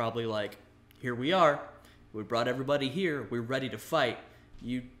Romans are probably like, here we are. We brought everybody here. We're ready to fight.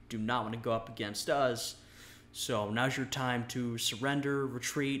 You do not want to go up against us. So now's your time to surrender,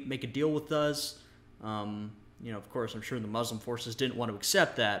 retreat, make a deal with us. Of course, I'm sure the Muslim forces didn't want to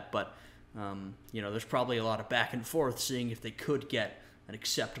accept that, but, there's probably a lot of back and forth seeing if they could get an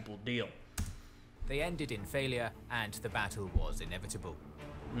acceptable deal. They ended in failure, and the battle was inevitable.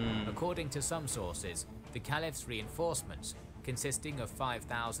 According to some sources, the Caliph's reinforcements, consisting of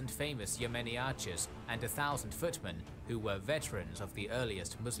 5,000 famous Yemeni archers and 1,000 footmen who were veterans of the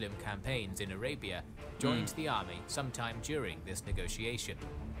earliest Muslim campaigns in Arabia, joined the army sometime during this negotiation.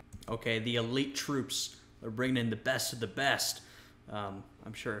 Okay, the elite troops are bringing in the best of the best.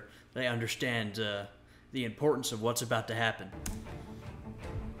 I'm sure they understand the importance of what's about to happen.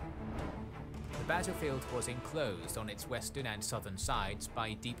 The battlefield was enclosed on its western and southern sides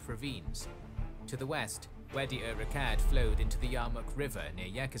by deep ravines. To the west, Wadi-ur-Rakad flowed into the Yarmouk River near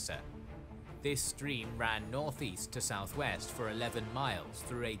Yakasa. This stream ran northeast to southwest for 11 miles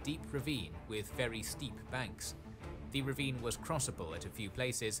through a deep ravine with very steep banks. The ravine was crossable at a few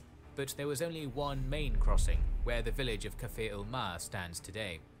places, but there was only one main crossing, where the village of Kafir-ul-Ma stands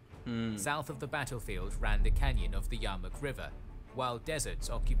today. South of the battlefield ran the canyon of the Yarmouk River, while deserts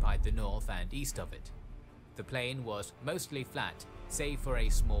occupied the north and east of it. The plain was mostly flat, save for a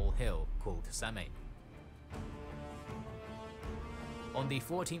small hill called Sameh. On the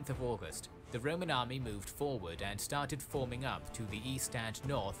 14th of August, the Roman army moved forward and started forming up to the east and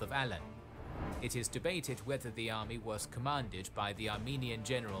north of Alan. It is debated whether the army was commanded by the Armenian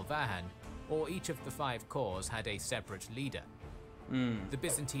general Vahan, or each of the 5 corps had a separate leader. The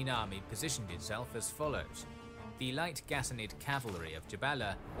Byzantine army positioned itself as follows. The light Ghassanid cavalry of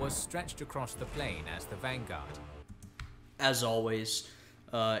Jabala was stretched across the plain as the vanguard. As always,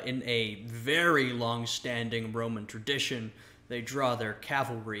 in a very long-standing Roman tradition, they draw their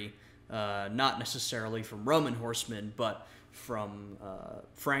cavalry not necessarily from Roman horsemen, but from,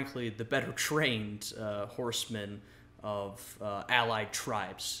 frankly, the better trained horsemen of allied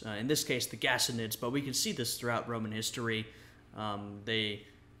tribes. In this case, the Ghassanids, but we can see this throughout Roman history. They,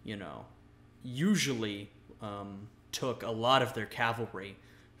 usually took a lot of their cavalry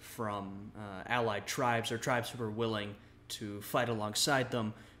from allied tribes or tribes who were willing to fight alongside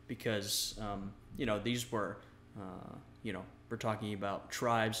them because, these were, we're talking about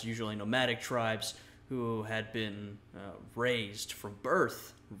tribes, usually nomadic tribes, who had been raised from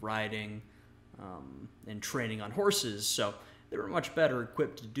birth riding and training on horses, so they were much better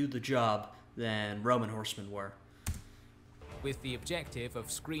equipped to do the job than Roman horsemen were. With the objective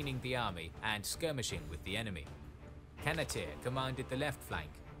of screening the army and skirmishing with the enemy. Canatir commanded the left flank,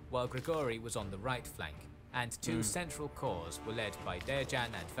 while Grigori was on the right flank, and 2 central corps were led by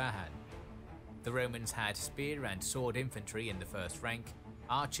Dejan and Vahan. The Romans had spear and sword infantry in the first rank,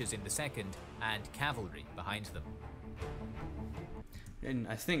 archers in the second, and cavalry behind them. And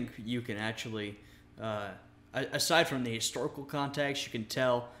I think you can actually, aside from the historical context, you can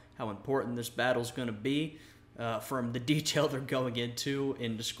tell how important this battle's going to be from the detail they're going into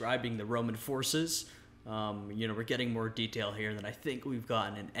in describing the Roman forces. We're getting more detail here than I think we've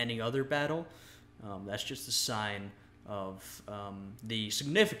gotten in any other battle. That's just a sign of the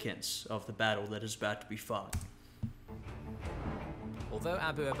significance of the battle that is about to be fought. Although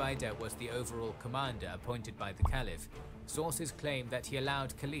Abu Ubaidah was the overall commander appointed by the Caliph, sources claim that he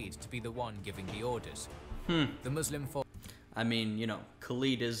allowed Khalid to be the one giving the orders. The Muslim force... I mean,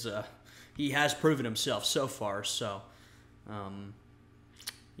 Khalid is... he has proven himself so far, so...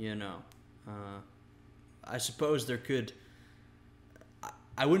 I suppose there could...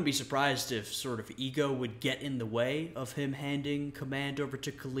 I wouldn't be surprised if sort of ego would get in the way of him handing command over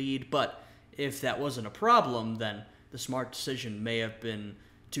to Khalid, but if that wasn't a problem, then the smart decision may have been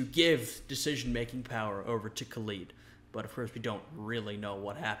to give decision-making power over to Khalid. But of course, we don't really know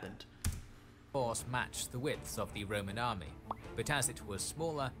what happened. Force matched the widths of the Roman army, but as it was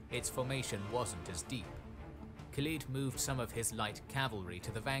smaller, its formation wasn't as deep. Khalid moved some of his light cavalry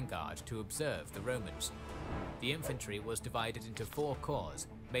to the vanguard to observe the Romans. The infantry was divided into 4 corps,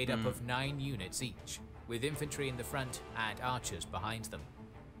 made up of 9 units each, with infantry in the front and archers behind them.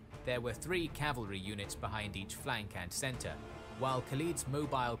 There were 3 cavalry units behind each flank and centre, while Khalid's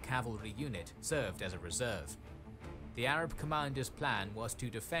mobile cavalry unit served as a reserve. The Arab commander's plan was to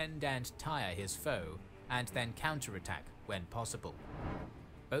defend and tire his foe, and then counterattack when possible.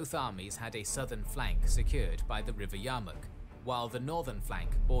 Both armies had a southern flank secured by the river Yarmouk, while the northern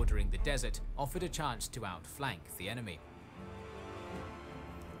flank bordering the desert offered a chance to outflank the enemy.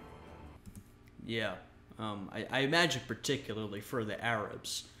 Yeah, I imagine particularly for the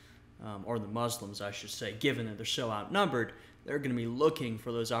Arabs, or the Muslims, I should say, given that they're so outnumbered, they're going to be looking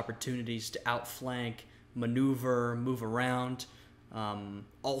for those opportunities to outflank, maneuver, move around,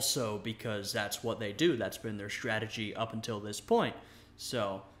 also because that's what they do. That's been their strategy up until this point.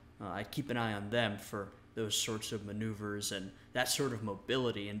 So I keep an eye on them for those sorts of maneuvers and that sort of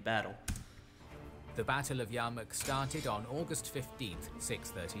mobility in battle. The Battle of Yarmouk started on August 15th,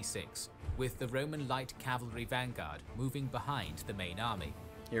 636, with the Roman light cavalry vanguard moving behind the main army,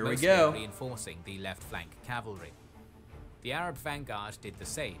 Here we mostly go. reinforcing the left flank cavalry. The Arab vanguard did the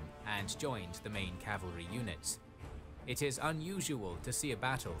same and joined the main cavalry units. It is unusual to see a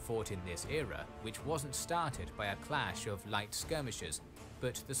battle fought in this era which wasn't started by a clash of light skirmishers,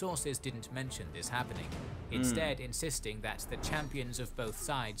 but the sources didn't mention this happening, instead insisting that the champions of both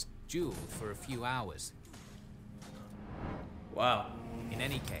sides dueled for a few hours. Wow. In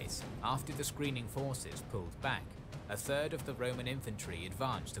any case, after the screening forces pulled back, a third of the Roman infantry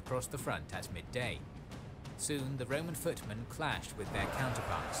advanced across the front at midday. Soon the Roman footmen clashed with their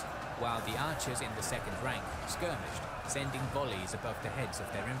counterparts, while the archers in the second rank skirmished, sending volleys above the heads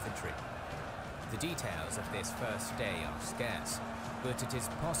of their infantry. The details of this first day are scarce, but it is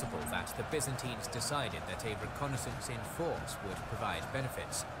possible that the Byzantines decided that a reconnaissance in force would provide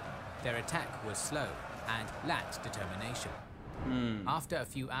benefits. Their attack was slow and lacked determination. After a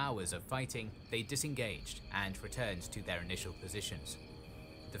few hours of fighting, they disengaged and returned to their initial positions.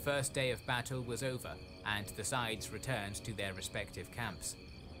 The first day of battle was over, and the sides returned to their respective camps.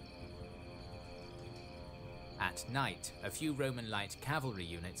 At night, a few Roman light cavalry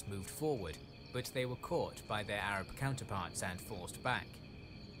units moved forward, but they were caught by their Arab counterparts and forced back.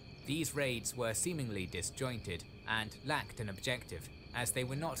 These raids were seemingly disjointed and lacked an objective, as they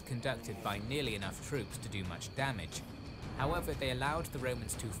were not conducted by nearly enough troops to do much damage. However, they allowed the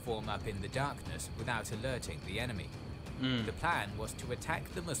Romans to form up in the darkness without alerting the enemy. The plan was to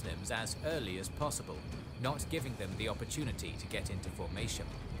attack the Muslims as early as possible, not giving them the opportunity to get into formation.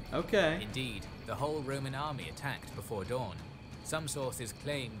 Okay. Indeed, the whole Roman army attacked before dawn. Some sources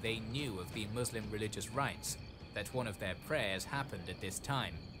claim they knew of the Muslim religious rites, that one of their prayers happened at this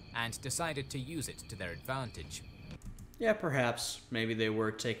time, and decided to use it to their advantage. Yeah, perhaps. Maybe they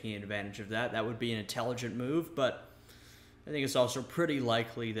were taking advantage of that. That would be an intelligent move, but I think it's also pretty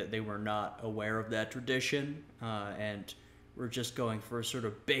likely that they were not aware of that tradition, and were just going for a sort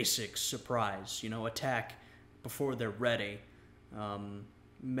of basic surprise, attack before they're ready.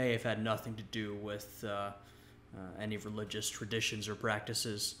 May have had nothing to do with any religious traditions or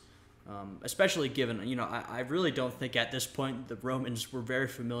practices, especially given, I really don't think at this point the Romans were very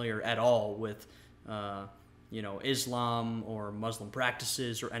familiar at all with, Islam or Muslim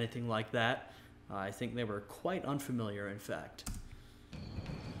practices or anything like that. I think they were quite unfamiliar, in fact.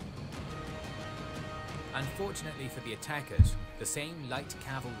 Unfortunately for the attackers, the same light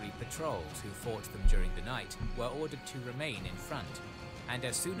cavalry patrols who fought them during the night were ordered to remain in front, and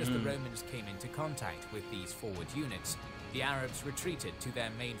as soon as the Romans came into contact with these forward units, the Arabs retreated to their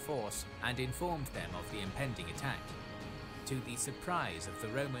main force and informed them of the impending attack. To the surprise of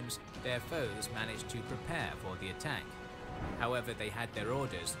the Romans, their foes managed to prepare for the attack. However, they had their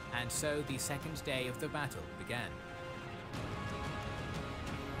orders, and so the second day of the battle began.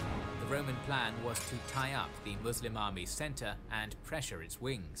 The Roman plan was to tie up the Muslim army's center and pressure its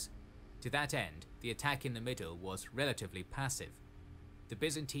wings. To that end, the attack in the middle was relatively passive. The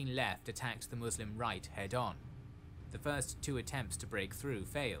Byzantine left attacked the Muslim right head-on. The first two attempts to break through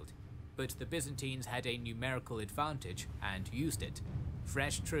failed, but the Byzantines had a numerical advantage and used it.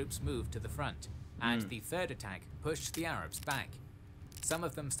 Fresh troops moved to the front, and the third attack pushed the Arabs back. Some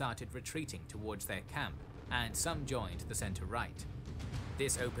of them started retreating towards their camp, and some joined the center-right.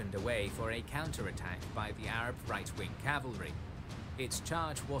 This opened a way for a counterattack by the Arab right-wing cavalry. Its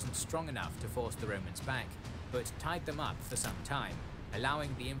charge wasn't strong enough to force the Romans back, but tied them up for some time,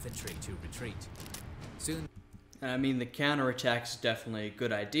 allowing the infantry to retreat. Soon, I mean, the counterattack is definitely a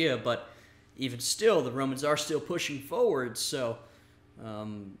good idea, but even still, the Romans are still pushing forward, so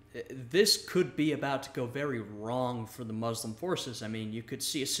this could be about to go very wrong for the Muslim forces. I mean, you could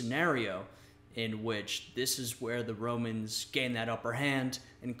see a scenario in which this is where the Romans gain that upper hand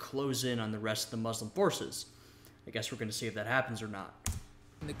and close in on the rest of the Muslim forces. I guess we're going to see if that happens or not.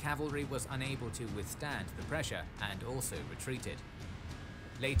 the cavalry was unable to withstand the pressure and also retreated.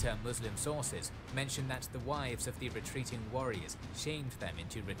 Later Muslim sources mention that the wives of the retreating warriors shamed them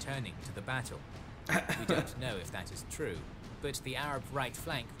into returning to the battle. We don't know if that is true, but the Arab right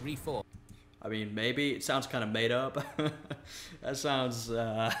flank reformed. I mean, maybe. It sounds kind of made up. That sounds,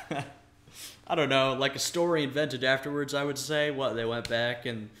 I don't know, like a story invented afterwards, I would say. What, they went back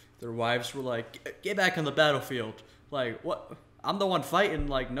and Their wives were like, get back on the battlefield. Like, what? I'm the one fighting.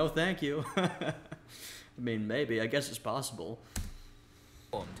 Like, no thank you. I mean, maybe. I guess it's possible.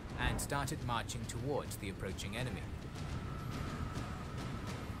 And started marching towards the approaching enemy.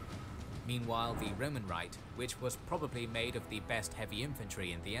 Meanwhile, the Roman right, which was probably made of the best heavy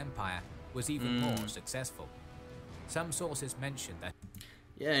infantry in the empire, was even more successful. Some sources mention that...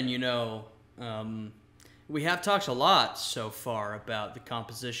 Yeah, and you know, we have talked a lot so far about the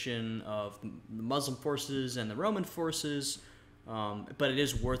composition of the Muslim forces and the Roman forces, but it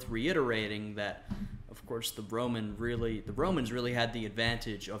is worth reiterating that, of course, the Romans really had the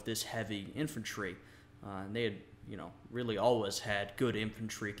advantage of this heavy infantry. And they had, you know, really always had good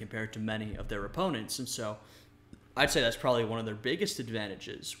infantry compared to many of their opponents, and so I'd say that's probably one of their biggest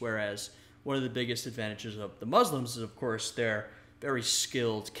advantages, whereas one of the biggest advantages of the Muslims is, of course, their very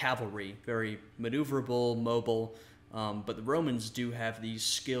skilled cavalry, very maneuverable, mobile, but the Romans do have these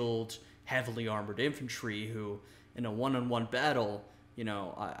skilled, heavily armored infantry who, in a one-on-one battle, you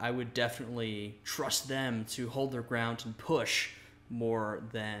know, I would definitely trust them to hold their ground and push more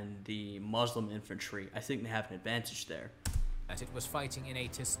than the Muslim infantry. I think they have an advantage there. That it was fighting in a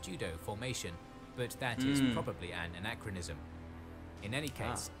testudo formation, but that is probably an anachronism. In any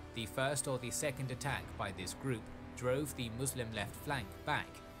case, the first or the second attack by this group drove the Muslim left flank back,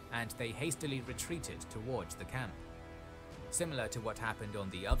 and they hastily retreated towards the camp. Similar to what happened on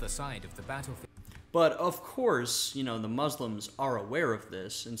the other side of the battlefield. But of course, you know, the Muslims are aware of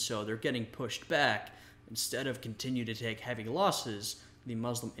this, and so they're getting pushed back. Instead of continue to take heavy losses, the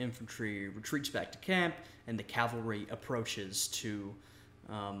Muslim infantry retreats back to camp, and the cavalry approaches to,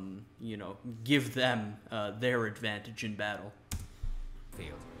 you know, give them their advantage in battle.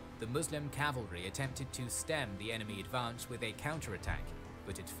 The Muslim cavalry attempted to stem the enemy advance with a counterattack,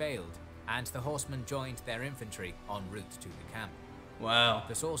 but it failed, and the horsemen joined their infantry en route to the camp. Wow.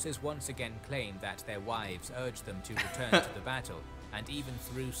 The sources once again claim that their wives urged them to return to the battle, and even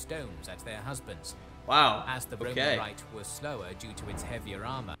threw stones at their husbands. Wow. As the Roman right was slower due to its heavier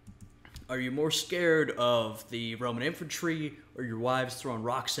armor. Are you more scared of the Roman infantry or your wives throwing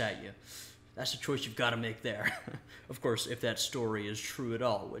rocks at you? That's a choice you've got to make there. Of course, if that story is true at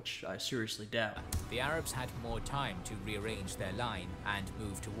all, which I seriously doubt. The Arabs had more time to rearrange their line and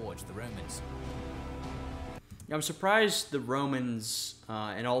move towards the Romans. I'm surprised the Romans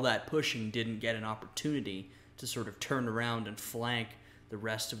and all that pushing didn't get an opportunity to sort of turn around and flank the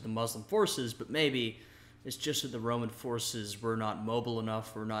rest of the Muslim forces, but maybe it's just that the Roman forces were not mobile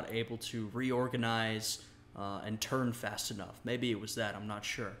enough, were not able to reorganize and turn fast enough. Maybe it was that, I'm not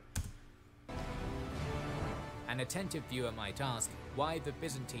sure. An attentive viewer might ask why the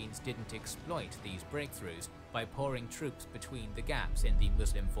Byzantines didn't exploit these breakthroughs by pouring troops between the gaps in the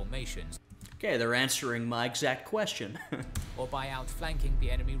Muslim formations. Okay, they're answering my exact question. Or by outflanking the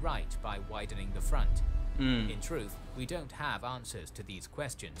enemy right by widening the front. In truth, we don't have answers to these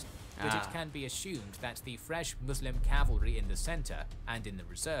questions, but it can be assumed that the fresh Muslim cavalry in the center and in the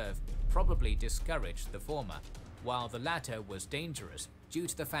reserve probably discouraged the former, while the latter was dangerous due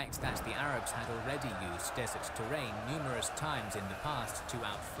to the fact that the Arabs had already used desert terrain numerous times in the past to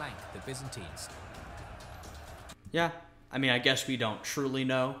outflank the Byzantines. Yeah, I mean, I guess we don't truly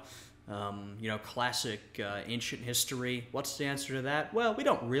know. You know, classic ancient history. What's the answer to that? Well, we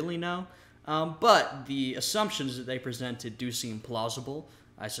don't really know. But the assumptions that they presented do seem plausible.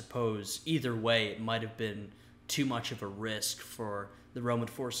 I suppose either way it might have been too much of a risk for the Roman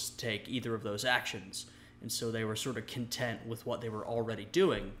forces to take either of those actions. And so they were sort of content with what they were already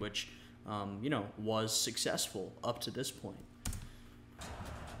doing, which, you know, was successful up to this point.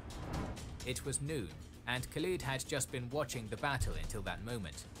 It was noon, and Khalid had just been watching the battle until that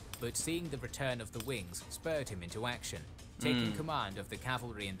moment. But seeing the return of the wings spurred him into action, taking command of the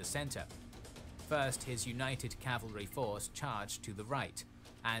cavalry in the center. First, his united cavalry force charged to the right,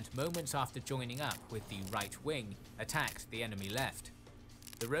 and moments after joining up with the right wing, attacked the enemy left.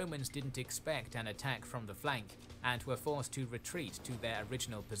 The Romans didn't expect an attack from the flank, and were forced to retreat to their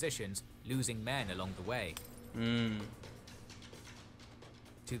original positions, losing men along the way.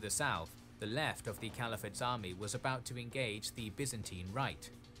 To the south, the left of the Caliphate's army was about to engage the Byzantine right.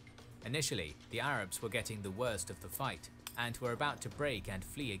 Initially, the Arabs were getting the worst of the fight, and were about to break and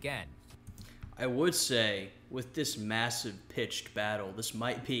flee again. I would say, with this massive pitched battle, this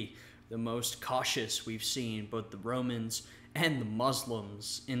might be the most cautious we've seen both the Romans and the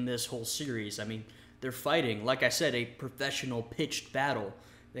Muslims in this whole series. I mean, they're fighting, like I said, a professional pitched battle.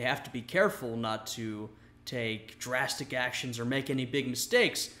 They have to be careful not to take drastic actions or make any big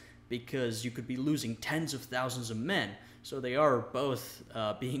mistakes, because you could be losing tens of thousands of men. So they are both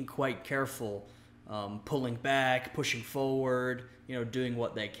being quite careful pulling back, pushing forward, doing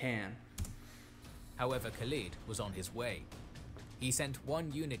what they can. However, Khalid was on his way. He sent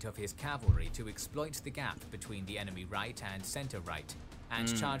one unit of his cavalry to exploit the gap between the enemy right and center right,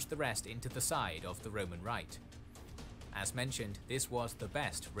 and charge the rest into the side of the Roman right. As mentioned, this was the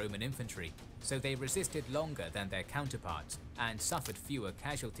best Roman infantry, so they resisted longer than their counterparts and suffered fewer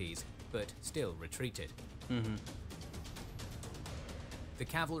casualties, but still retreated. The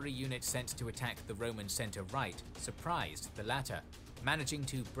cavalry unit sent to attack the Roman center right surprised the latter, managing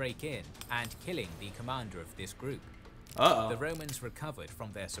to break in and killing the commander of this group. The Romans recovered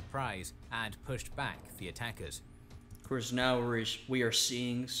from their surprise and pushed back the attackers. Of course, now we are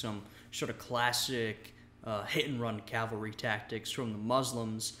seeing some sort of classic hit-and-run cavalry tactics from the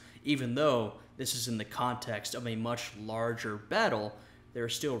Muslims. Even though this is in the context of a much larger battle, they're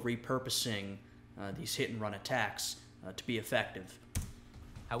still repurposing these hit-and-run attacks to be effective.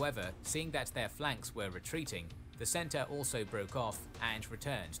 However, seeing that their flanks were retreating, the center also broke off and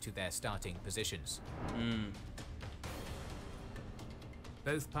returned to their starting positions.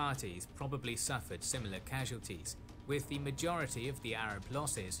 Both parties probably suffered similar casualties, with the majority of the Arab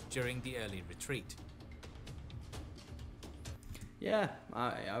losses during the early retreat. Yeah,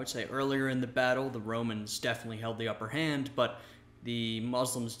 I would say earlier in the battle, the Romans definitely held the upper hand, but the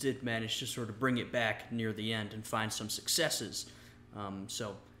Muslims did manage to sort of bring it back near the end and find some successes.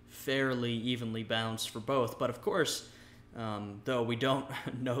 So fairly evenly balanced for both. But of course, though we don't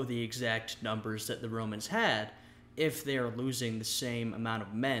know the exact numbers that the Romans had, if they are losing the same amount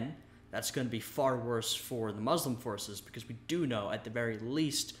of men, that's going to be far worse for the Muslim forces, because we do know at the very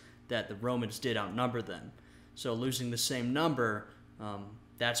least that the Romans did outnumber them. So losing the same number,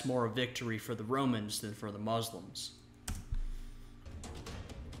 that's more a victory for the Romans than for the Muslims.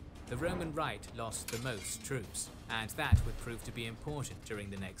 The Roman right lost the most troops, and that would prove to be important during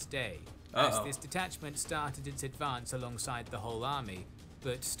the next day, as this detachment started its advance alongside the whole army,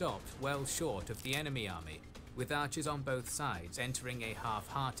 but stopped well short of the enemy army, with archers on both sides entering a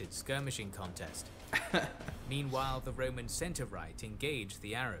half-hearted skirmishing contest. Meanwhile, the Roman centre-right engaged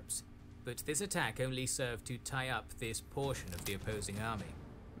the Arabs, but this attack only served to tie up this portion of the opposing army.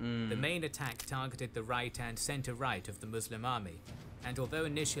 The main attack targeted the right and centre-right of the Muslim army, and although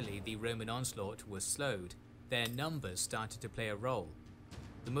initially the Roman onslaught was slowed, their numbers started to play a role.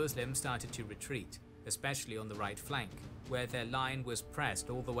 The Muslims started to retreat, especially on the right flank, where their line was pressed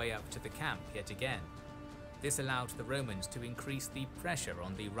all the way up to the camp yet again. This allowed the Romans to increase the pressure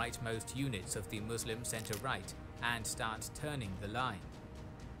on the rightmost units of the Muslim centre-right and start turning the line.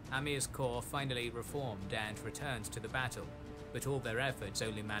 Amir's corps finally reformed and returned to the battle, but all their efforts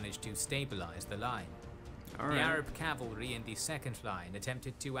only managed to stabilise the line. The Arab cavalry in the second line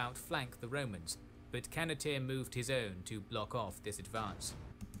attempted to outflank the Romans, but Canatir moved his own to block off this advance.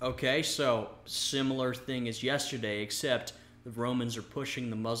 Okay, so similar thing as yesterday, except the Romans are pushing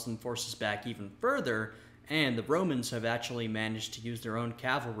the Muslim forces back even further, and the Romans have actually managed to use their own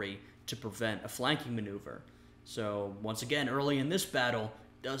cavalry to prevent a flanking maneuver. So once again, early in this battle,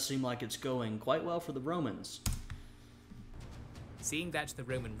 it does seem like it's going quite well for the Romans. Seeing that the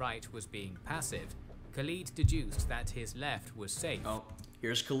Roman right was being passive, Khalid deduced that his left was safe. Oh,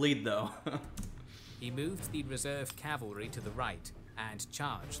 here's Khalid though. He moved the reserve cavalry to the right and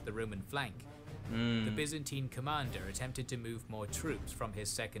charged the Roman flank. The Byzantine commander attempted to move more troops from his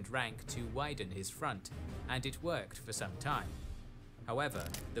second rank to widen his front, and it worked for some time. However,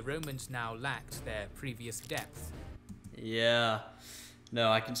 the Romans now lacked their previous depth. Yeah,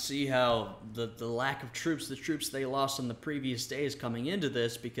 no, I can see how the lack of troops, the troops they lost on the previous days coming into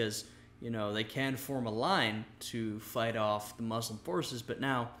this, because, they can form a line to fight off the Muslim forces, but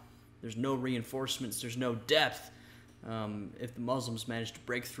now there's no reinforcements, there's no depth. If the Muslims manage to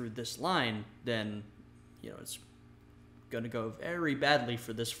break through this line, then, it's going to go very badly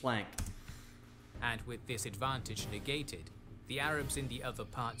for this flank. And with this advantage negated, the Arabs in the other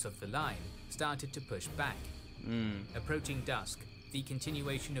parts of the line started to push back. Approaching dusk, the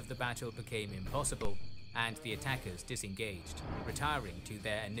continuation of the battle became impossible, and the attackers disengaged, retiring to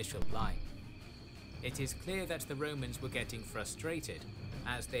their initial line. It is clear that the Romans were getting frustrated,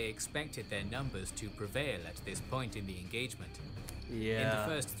 as they expected their numbers to prevail at this point in the engagement. Yeah. In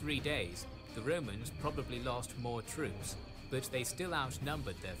the first 3 days, the Romans probably lost more troops, but they still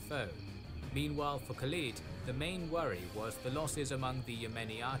outnumbered their foe. Meanwhile, for Khalid, the main worry was the losses among the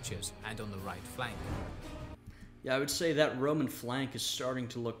Yemeni archers and on the right flank. Yeah, I would say that Roman flank is starting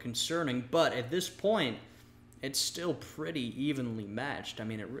to look concerning, but at this point, it's still pretty evenly matched. I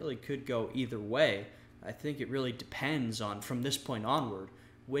mean, it really could go either way. I think it really depends on, from this point onward,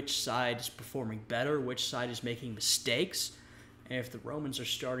 which side is performing better, which side is making mistakes, And if the Romans are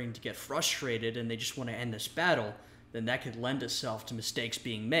starting to get frustrated and they just want to end this battle, then that could lend itself to mistakes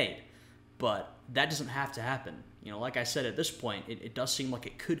being made. But that doesn't have to happen. You know, like I said, at this point, it does seem like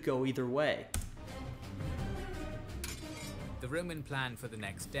it could go either way. The Roman plan for the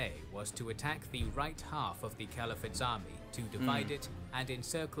next day was to attack the right half of the Caliphate's army, to divide it and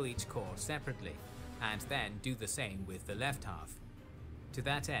encircle each corps separately, and then do the same with the left half. To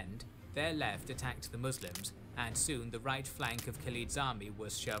that end, their left attacked the Muslims, and soon the right flank of Khalid's army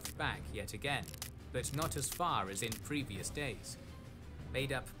was shoved back yet again, but not as far as in previous days.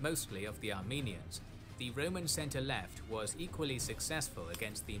 Made up mostly of the Armenians, the Roman centre-left was equally successful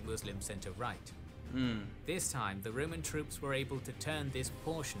against the Muslim centre-right. This time, the Roman troops were able to turn this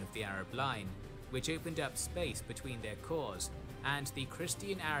portion of the Arab line, which opened up space between their corps, and the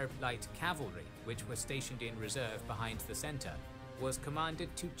Christian Arab light cavalry, which was stationed in reserve behind the centre, was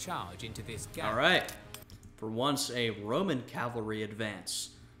commanded to charge into this gap. Alright, for once a Roman cavalry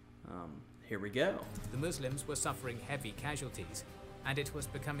advance. Here we go. The Muslims were suffering heavy casualties, and it was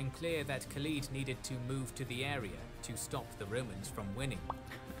becoming clear that Khalid needed to move to the area to stop the Romans from winning.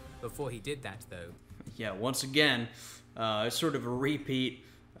 Before he did that, though... Yeah, once again, it's sort of a repeat.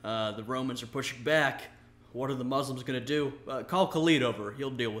 The Romans are pushing back. What are the Muslims going to do? Call Khalid over.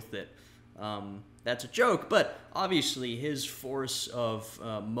 He'll deal with it. That's a joke, but obviously his force of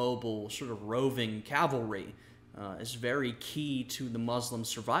mobile, sort of roving cavalry is very key to the Muslim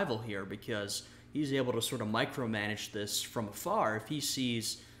survival here, because he's able to sort of micromanage this from afar. If he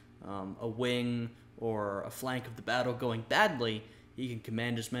sees a wing or a flank of the battle going badly, he can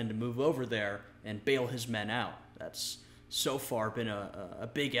command his men to move over there and bail his men out. That's so far been a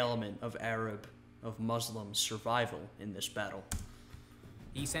big element of Muslim survival in this battle.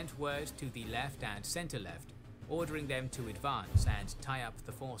 He sent word to the left and centre-left, ordering them to advance and tie up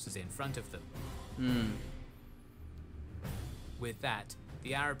the forces in front of them. With that,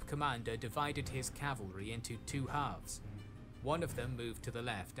 the Arab commander divided his cavalry into two halves. One of them moved to the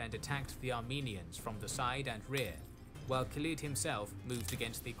left and attacked the Armenians from the side and rear, while Khalid himself moved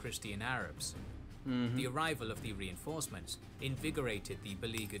against the Christian Arabs. The arrival of the reinforcements invigorated the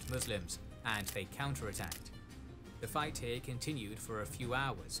beleaguered Muslims, and they counterattacked. The fight here continued for a few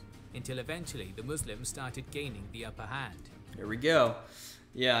hours, until eventually the Muslims started gaining the upper hand. Here we go.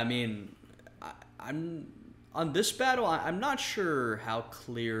 Yeah, I mean, on this battle, I'm not sure how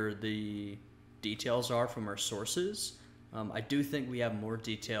clear the details are from our sources. I do think we have more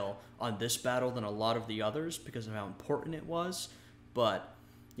detail on this battle than a lot of the others because of how important it was, but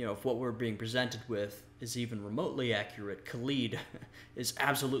you know, if what we're being presented with is even remotely accurate, Khalid is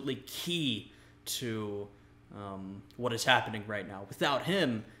absolutely key to what is happening right now. Without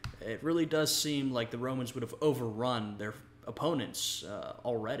him, it really does seem like the Romans would have overrun their opponents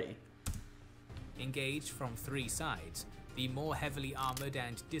already. Engaged from three sides, the more heavily armoured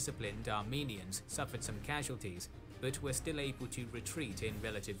and disciplined Armenians suffered some casualties, but were still able to retreat in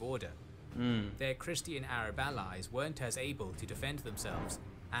relative order. Their Christian Arab allies weren't as able to defend themselves,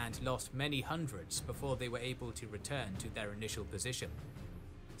 and lost many hundreds before they were able to return to their initial position.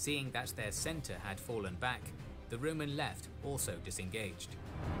 Seeing that their centre had fallen back, the Roman left also disengaged.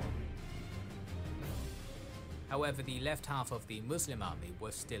 However, the left half of the Muslim army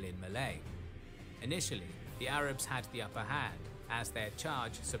was still in melee. Initially, the Arabs had the upper hand as their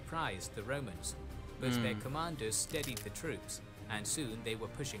charge surprised the Romans, but their commanders steadied the troops, and soon they were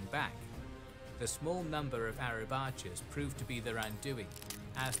pushing back. The small number of Arab archers proved to be their undoing,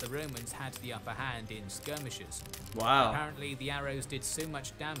 as the Romans had the upper hand in skirmishes. Wow. Apparently, the arrows did so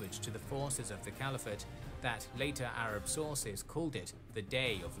much damage to the forces of the Caliphate that later Arab sources called it the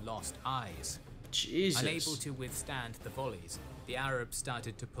Day of Lost Eyes. Jesus. Unable to withstand the volleys, the Arabs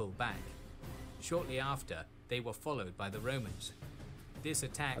started to pull back. Shortly after, they were followed by the Romans. This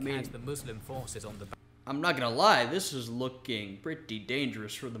attack had the Muslim forces on the back. I'm not gonna lie, this is looking pretty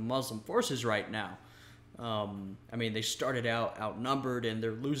dangerous for the Muslim forces right now. I mean, they started out outnumbered and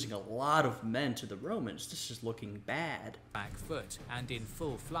they're losing a lot of men to the Romans. This is looking bad. Back foot and in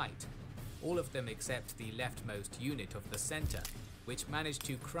full flight, all of them except the leftmost unit of the centre, which managed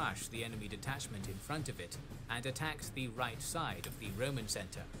to crush the enemy detachment in front of it and attacked the right side of the Roman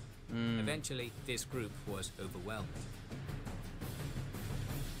centre. Eventually, this group was overwhelmed.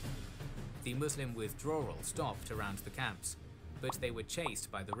 The Muslim withdrawal stopped around the camps, but they were chased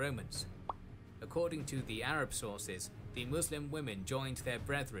by the Romans. According to the Arab sources, the Muslim women joined their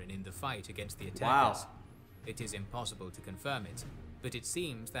brethren in the fight against the attackers. Wow. It is impossible to confirm it, but it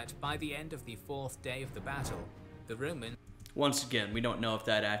seems that by the end of the fourth day of the battle, the Romans... Once again, we don't know if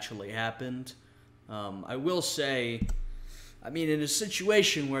that actually happened. I will say, I mean, in a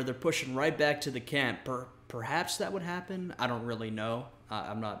situation where they're pushing right back to the camp, perhaps that would happen. I don't really know.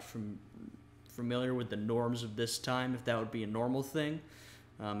 I'm not familiar with the norms of this time, if that would be a normal thing.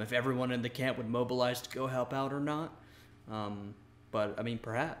 If everyone in the camp would mobilize to go help out or not. But, I mean,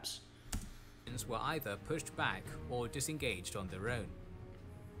 perhaps. Were either pushed back or disengaged on their own.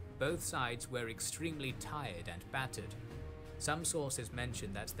 Both sides were extremely tired and battered. Some sources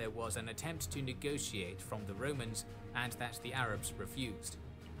mention that there was an attempt to negotiate from the Romans and that the Arabs refused.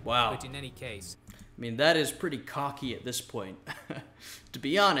 Wow. But in any case, I mean, that is pretty cocky at this point. To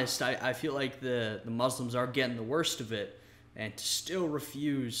be honest, I feel like the Muslims are getting the worst of it, and to still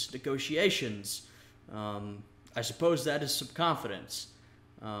refuse negotiations, I suppose that is some confidence.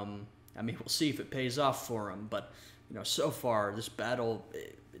 I mean, we'll see if it pays off for them, but, you know, so far, this battle,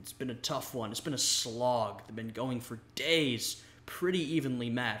 it's been a tough one. It's been a slog. They've been going for days, pretty evenly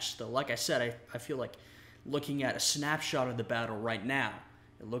matched. Though, like I said, I feel like looking at a snapshot of the battle right now,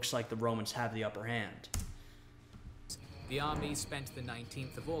 it looks like the Romans have the upper hand. the army spent the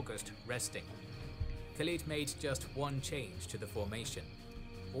 19th of August resting. Khalid made just one change to the formation.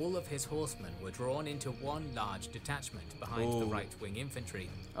 All of his horsemen were drawn into one large detachment behind the right-wing infantry,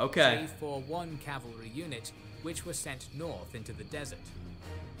 save for one cavalry unit, which was sent north into the desert.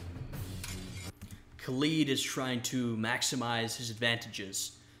 Khalid is trying to maximize his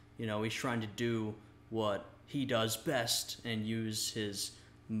advantages. You know, he's trying to do what he does best and use his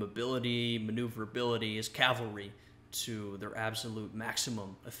mobility, maneuverability, his cavalry to their absolute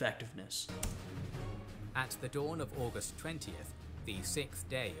maximum effectiveness. At the dawn of August 20th, the 6th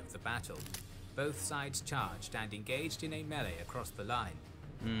day of the battle, both sides charged and engaged in a melee across the line.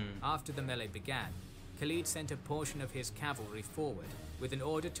 After the melee began, Khalid sent a portion of his cavalry forward with an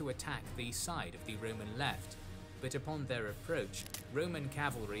order to attack the side of the Roman left, but upon their approach, Roman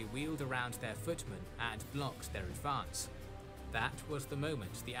cavalry wheeled around their footmen and blocked their advance. That was the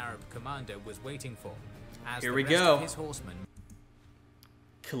moment the Arab commander was waiting for, as Here the we rest go. of his horsemen.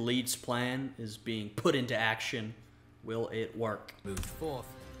 Khalid's plan is being put into action. Will it work? Moved forth,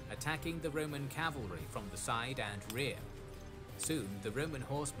 attacking the Roman cavalry from the side and rear. Soon the Roman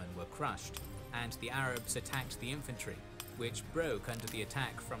horsemen were crushed, and the Arabs attacked the infantry, which broke under the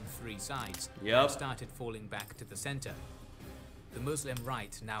attack from three sides and started falling back to the center. The Muslim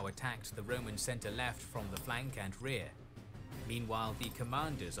right now attacked the Roman center left from the flank and rear. Meanwhile, the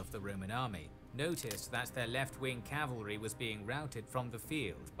commanders of the Roman army noticed that their left-wing cavalry was being routed from the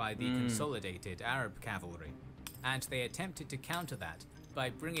field by the consolidated Arab cavalry, and they attempted to counter that by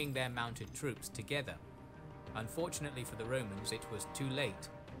bringing their mounted troops together. Unfortunately for the Romans, it was too late,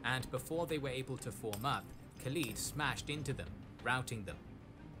 and before they were able to form up, Khalid smashed into them, routing them.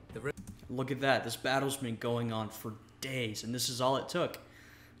 Look at that. This battle's been going on for days, and this is all it took.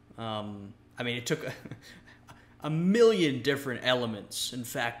 I mean, it took a million different elements and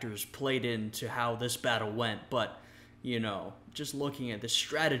factors played into how this battle went, but, you know, just looking at the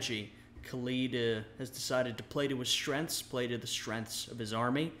strategy, Khalid has decided to play to his strengths, play to the strengths of his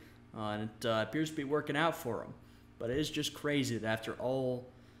army, and it appears to be working out for him. But it is just crazy that after all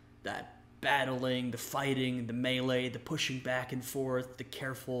that battling, the fighting, the melee, the pushing back and forth, the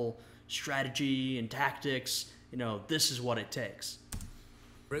careful strategy and tactics, you know, this is what it takes.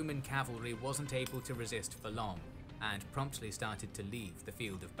 Roman cavalry wasn't able to resist for long, and promptly started to leave the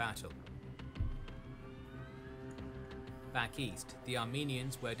field of battle. Back east, the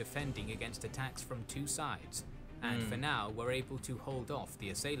Armenians were defending against attacks from two sides, and for now were able to hold off the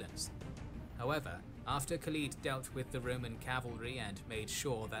assailants. However, after Khalid dealt with the Roman cavalry and made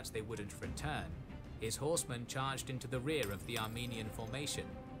sure that they wouldn't return, his horsemen charged into the rear of the Armenian formation.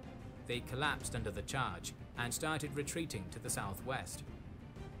 They collapsed under the charge and started retreating to the southwest.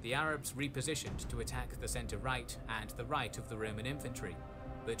 The Arabs repositioned to attack the center right and the right of the Roman infantry,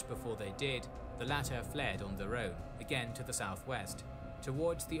 but before they did, the latter fled on their own, again to the southwest,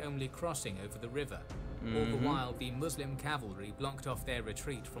 towards the only crossing over the river. All the while, the Muslim cavalry blocked off their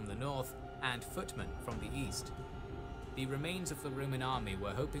retreat from the north and footmen from the east. The remains of the Roman army were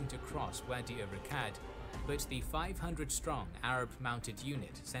hoping to cross Wadi al-Rikad, but the 500-strong Arab mounted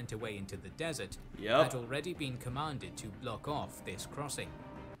unit sent away into the desert had already been commanded to block off this crossing.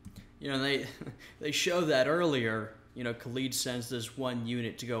 You know, they show that earlier. You know, Khalid sends this one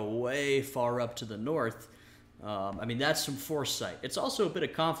unit to go way far up to the north. I mean, that's some foresight. It's also a bit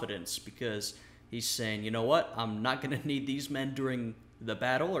of confidence because he's saying, you know what, I'm not going to need these men during the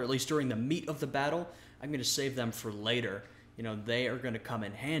battle, or at least during the meat of the battle. I'm going to save them for later. You know, they are going to come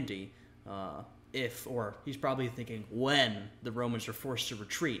in handy if, or he's probably thinking when the Romans are forced to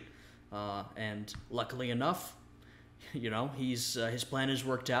retreat. And luckily enough, you know, his plan is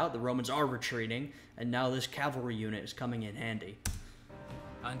worked out. The Romans are retreating, and now this cavalry unit is coming in handy.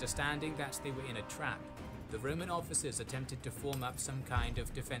 Understanding that they were in a trap, the Roman officers attempted to form up some kind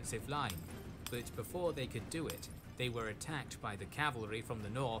of defensive line, but before they could do it, they were attacked by the cavalry from the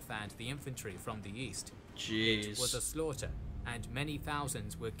north and the infantry from the east. Jeez. It was a slaughter, and many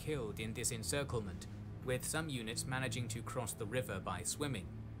thousands were killed in this encirclement, with some units managing to cross the river by swimming.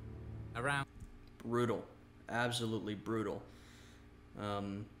 Brutal. Absolutely brutal.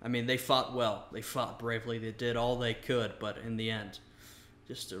 I mean, they fought well. They fought bravely. They did all they could, but in the end,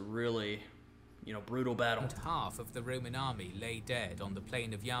 just a really, brutal battle. And half of the Roman army lay dead on the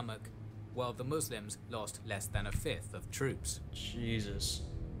plain of Yarmouk, while the Muslims lost less than a fifth of troops. Jesus.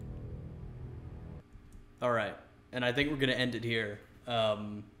 All right, and I think we're going to end it here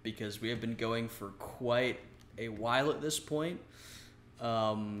because we have been going for quite a while at this point.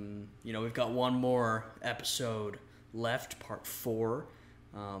 We've got one more episode left, part 4.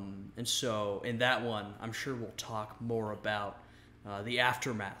 And so in that one, I'm sure we'll talk more about the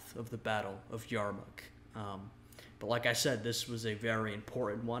aftermath of the Battle of Yarmouk. But like I said, this was a very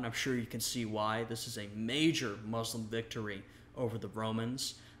important one. I'm sure you can see why. This is a major Muslim victory over the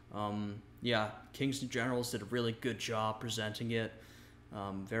Romans. Kings and generals did a really good job presenting it.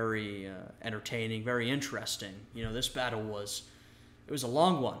 Very entertaining, very interesting. This battle was a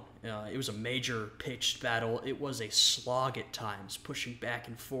long one. It was a major pitched battle. It was a slog at times, pushing back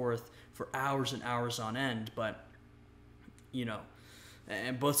and forth for hours and hours on end. But,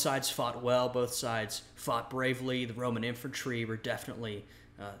 and both sides fought well. Both sides fought bravely. The Roman infantry were definitely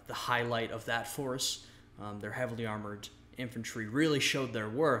the highlight of that force. Their heavily armored infantry really showed their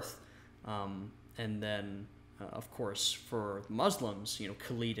worth. And then, of course, for the Muslims,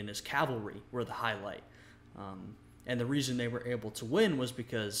 Khalid and his cavalry were the highlight. And the reason they were able to win was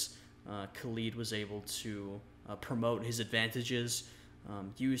because Khalid was able to promote his advantages,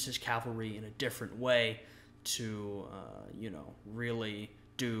 use his cavalry in a different way to, really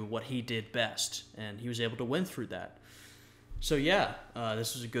do what he did best. And he was able to win through that. So yeah,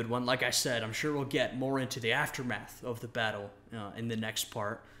 this was a good one. Like I said, I'm sure we'll get more into the aftermath of the battle in the next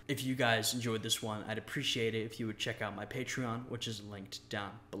part. If you guys enjoyed this one, I'd appreciate it if you would check out my Patreon, which is linked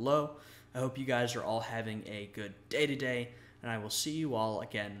down below. I hope you guys are all having a good day today, and I will see you all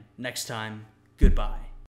again next time. Goodbye.